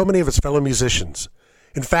beloved by so many of his fellow musicians.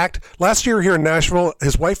 In fact, last year here in Nashville,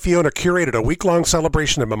 his wife Fiona curated a week-long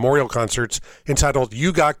celebration of memorial concerts entitled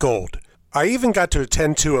You Got Gold. I even got to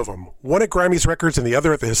attend 2 of them, one at Grammys Records and the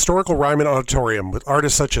other at the Historical Ryman Auditorium with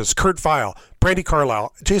artists such as Kurt Vile, Brandi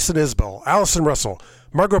Carlile, Jason Isbell, Allison Russell,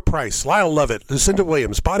 Margot Price, Lyle Lovett, Lucinda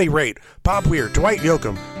Williams, Bonnie Raitt, Bob Weir, Dwight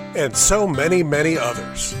Yoakam, and so many, many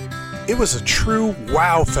others. It was a true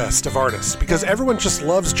wow fest of artists because everyone just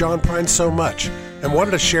loves John Prine so much and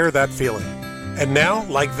wanted to share that feeling. And now,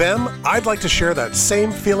 like them, I'd like to share that same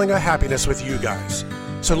feeling of happiness with you guys.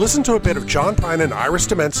 So listen to a bit of John Prine and Iris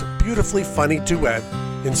DeMent's beautifully funny duet,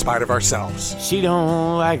 In Spite of Ourselves. She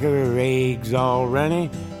don't like her eggs all runny.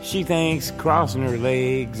 She thinks crossing her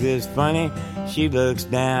legs is funny. She looks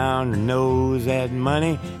down her nose at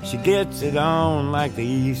money. She gets it on like the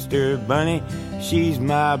Easter bunny. She's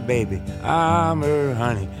my baby, I'm her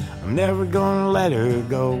honey. I'm never gonna let her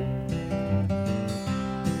go.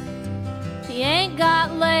 He ain't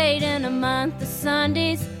got laid in a month of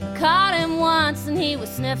Sundays. Caught him once and he was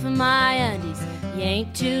sniffing my undies. He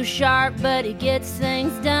ain't too sharp, but he gets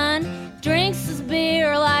things done. Drinks his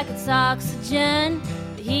beer like it's oxygen.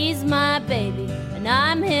 But he's my baby and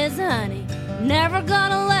I'm his honey. I'm never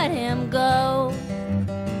gonna let him go.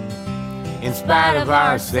 In spite of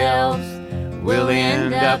ourselves, we'll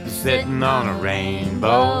end up sitting on a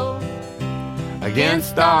rainbow.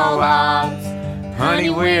 Against all odds,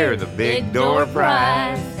 honey, we're the big door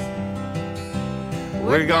prize.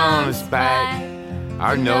 We're gonna spike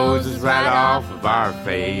our noses right off of our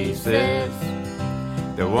faces.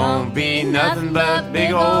 There won't be nothing but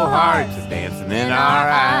big old hearts dancing in our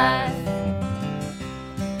eyes.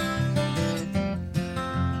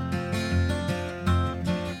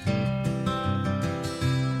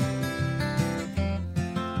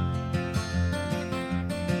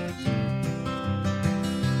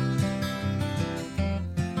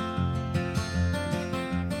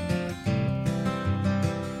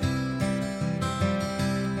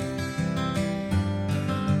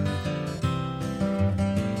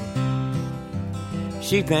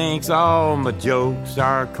 She thinks all my jokes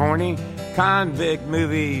are corny. Convict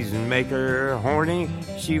movies and make her horny.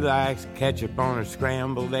 She likes ketchup on her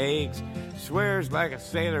scrambled eggs. Swears like a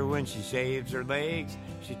sailor when she shaves her legs.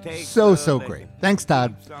 She takes So great. Thanks,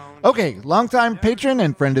 Todd. Okay, longtime patron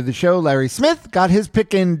and friend of the show, Larry Smith, got his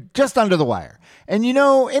pick in just under the wire. And you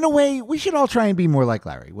know, in a way, we should all try and be more like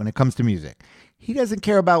Larry when it comes to music. He doesn't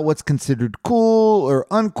care about what's considered cool or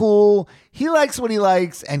uncool. He likes what he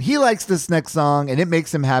likes, and he likes this next song, and it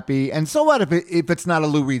makes him happy. And so what if it's not a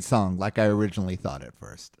Lou Reed song like I originally thought at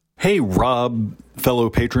first? Hey, Rob, fellow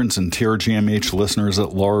patrons and TRGMH listeners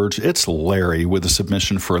at large, it's Larry with a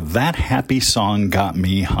submission for That Happy Song Got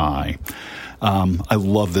Me High. I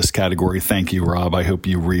love this category. Thank you, Rob. I hope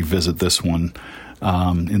you revisit this one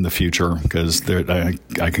in the future, because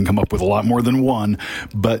I can come up with a lot more than one.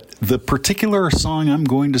 But the particular song I'm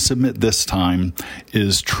going to submit this time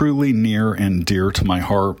is truly near and dear to my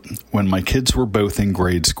heart. When my kids were both in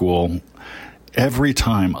grade school, every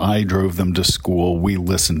time I drove them to school, we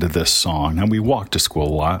listened to this song. And we walked to school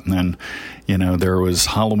a lot. And then, you know, there was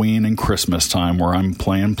Halloween and Christmas time where I'm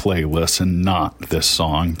playing playlists and not this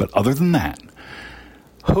song. But other than that,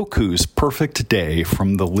 Hoku's Perfect Day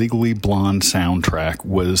from the Legally Blonde soundtrack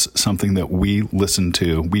was something that we listened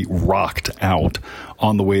to. We rocked out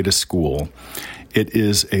on the way to school. It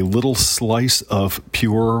is a little slice of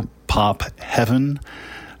pure pop heaven,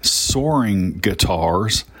 soaring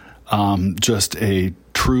guitars, just a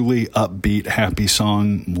truly upbeat, happy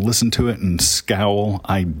song. Listen to it and scowl.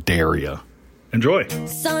 I dare ya. Enjoy.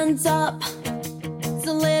 Sun's up, it's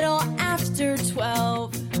a little after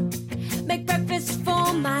 12. Make breakfast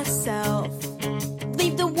for myself,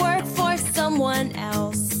 leave the work for someone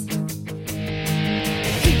else.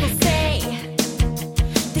 People say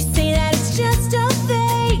that it's just a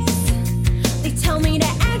phase. They tell me to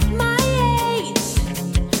act my age.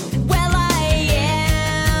 Well, I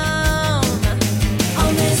am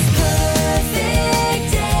on this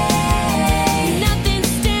perfect day. Nothing's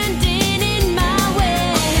standing in my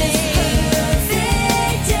way. On this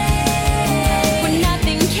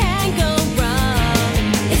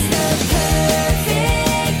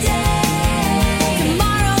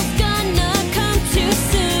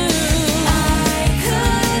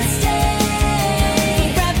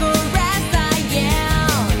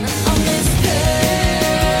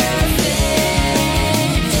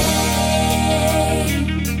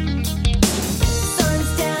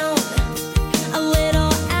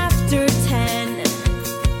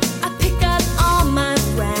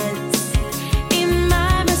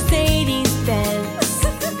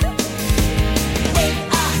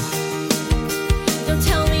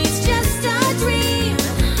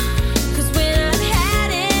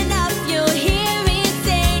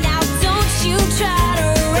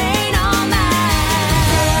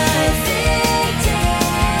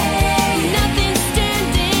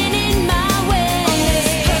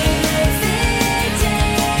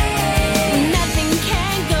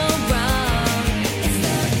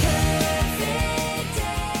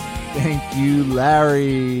Thank you,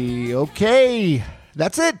 Larry. Okay,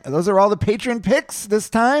 that's it. Those are all the patron picks this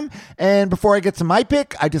time. And before I get to my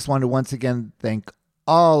pick, I just want to once again thank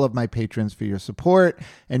all of my patrons for your support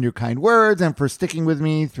and your kind words and for sticking with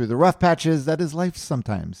me through the rough patches that is life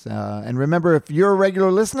sometimes. And remember, if you're a regular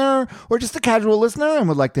listener or just a casual listener and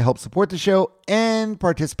would like to help support the show and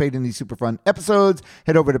participate in these super fun episodes,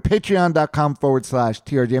 head over to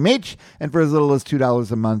patreon.com/TRGMH, and for as little as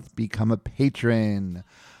 $2 a month, become a patron.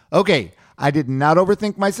 Okay, I did not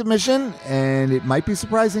overthink my submission, and it might be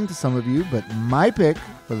surprising to some of you, but my pick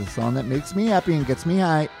for the song that makes me happy and gets me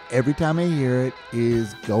high every time I hear it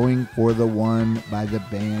is Going for the One by the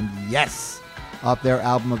band Yes, off their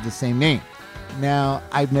album of the same name. Now,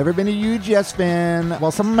 I've never been a huge Yes fan.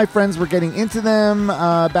 While some of my friends were getting into them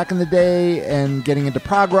back in the day and getting into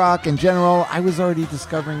prog rock in general, I was already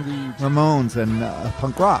discovering the Ramones and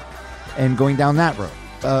punk rock and going down that road.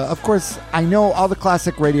 Of course, I know all the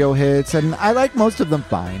classic radio hits, and I like most of them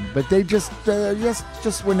fine, but they just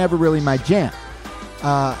were never really my jam.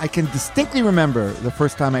 I can distinctly remember the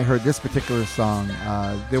first time I heard this particular song.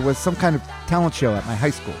 There was some kind of talent show at my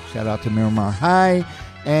high school. Shout out to Miramar High.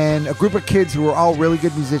 And a group of kids who were all really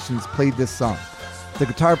good musicians played this song. The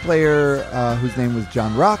guitar player, whose name was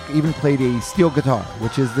John Rock, even played a steel guitar,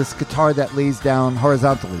 which is this guitar that lays down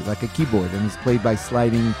horizontally like a keyboard and is played by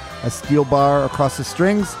sliding a steel bar across the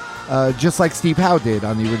strings, just like Steve Howe did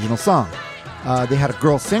on the original song. They had a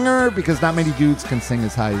girl singer because not many dudes can sing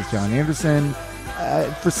as high as John Anderson.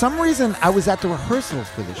 For some reason, I was at the rehearsals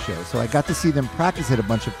for the show, so I got to see them practice it a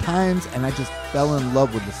bunch of times, and I just fell in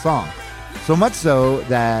love with the song. So much so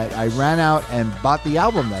that I ran out and bought the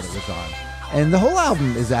album that it was on. And the whole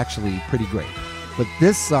album is actually pretty great. But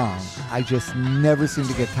this song, I just never seem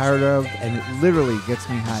to get tired of, and it literally gets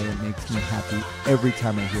me high and makes me happy every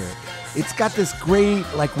time I hear it. It's got this great,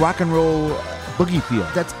 like, rock and roll boogie feel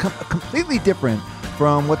that's completely different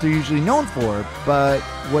from what they're usually known for, but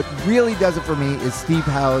what really does it for me is Steve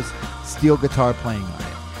Howe's steel guitar playing on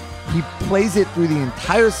it. He plays it through the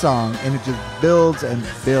entire song, and it just builds and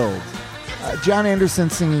builds. John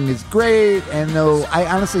Anderson's singing is great, and though I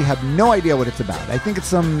honestly have no idea what it's about, I think it's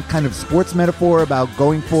some kind of sports metaphor about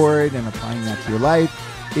going for it and applying that to your life.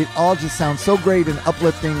 It all just sounds so great and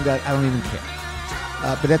uplifting that I don't even care.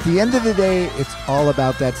 But at the end of the day, it's all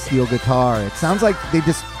about that steel guitar. It sounds like they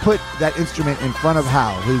just put that instrument in front of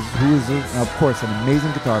Howe, who is, of course, an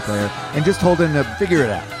amazing guitar player, and just told him to figure it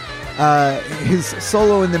out. His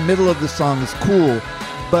solo in the middle of the song is cool,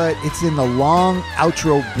 but it's in the long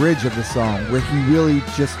outro bridge of the song where he really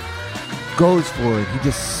just goes for it. He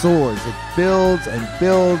just soars. It builds and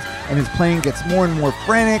builds, and his playing gets more and more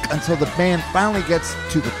frantic until the band finally gets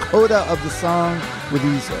to the coda of the song with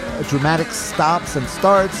these dramatic stops and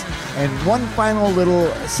starts and one final little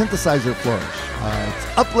synthesizer flourish. It's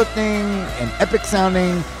uplifting and epic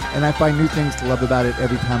sounding, and I find new things to love about it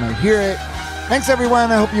every time I hear it. Thanks,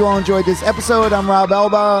 everyone. I hope you all enjoyed this episode. I'm Rob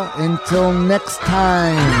Elba. Until next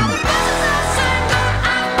time.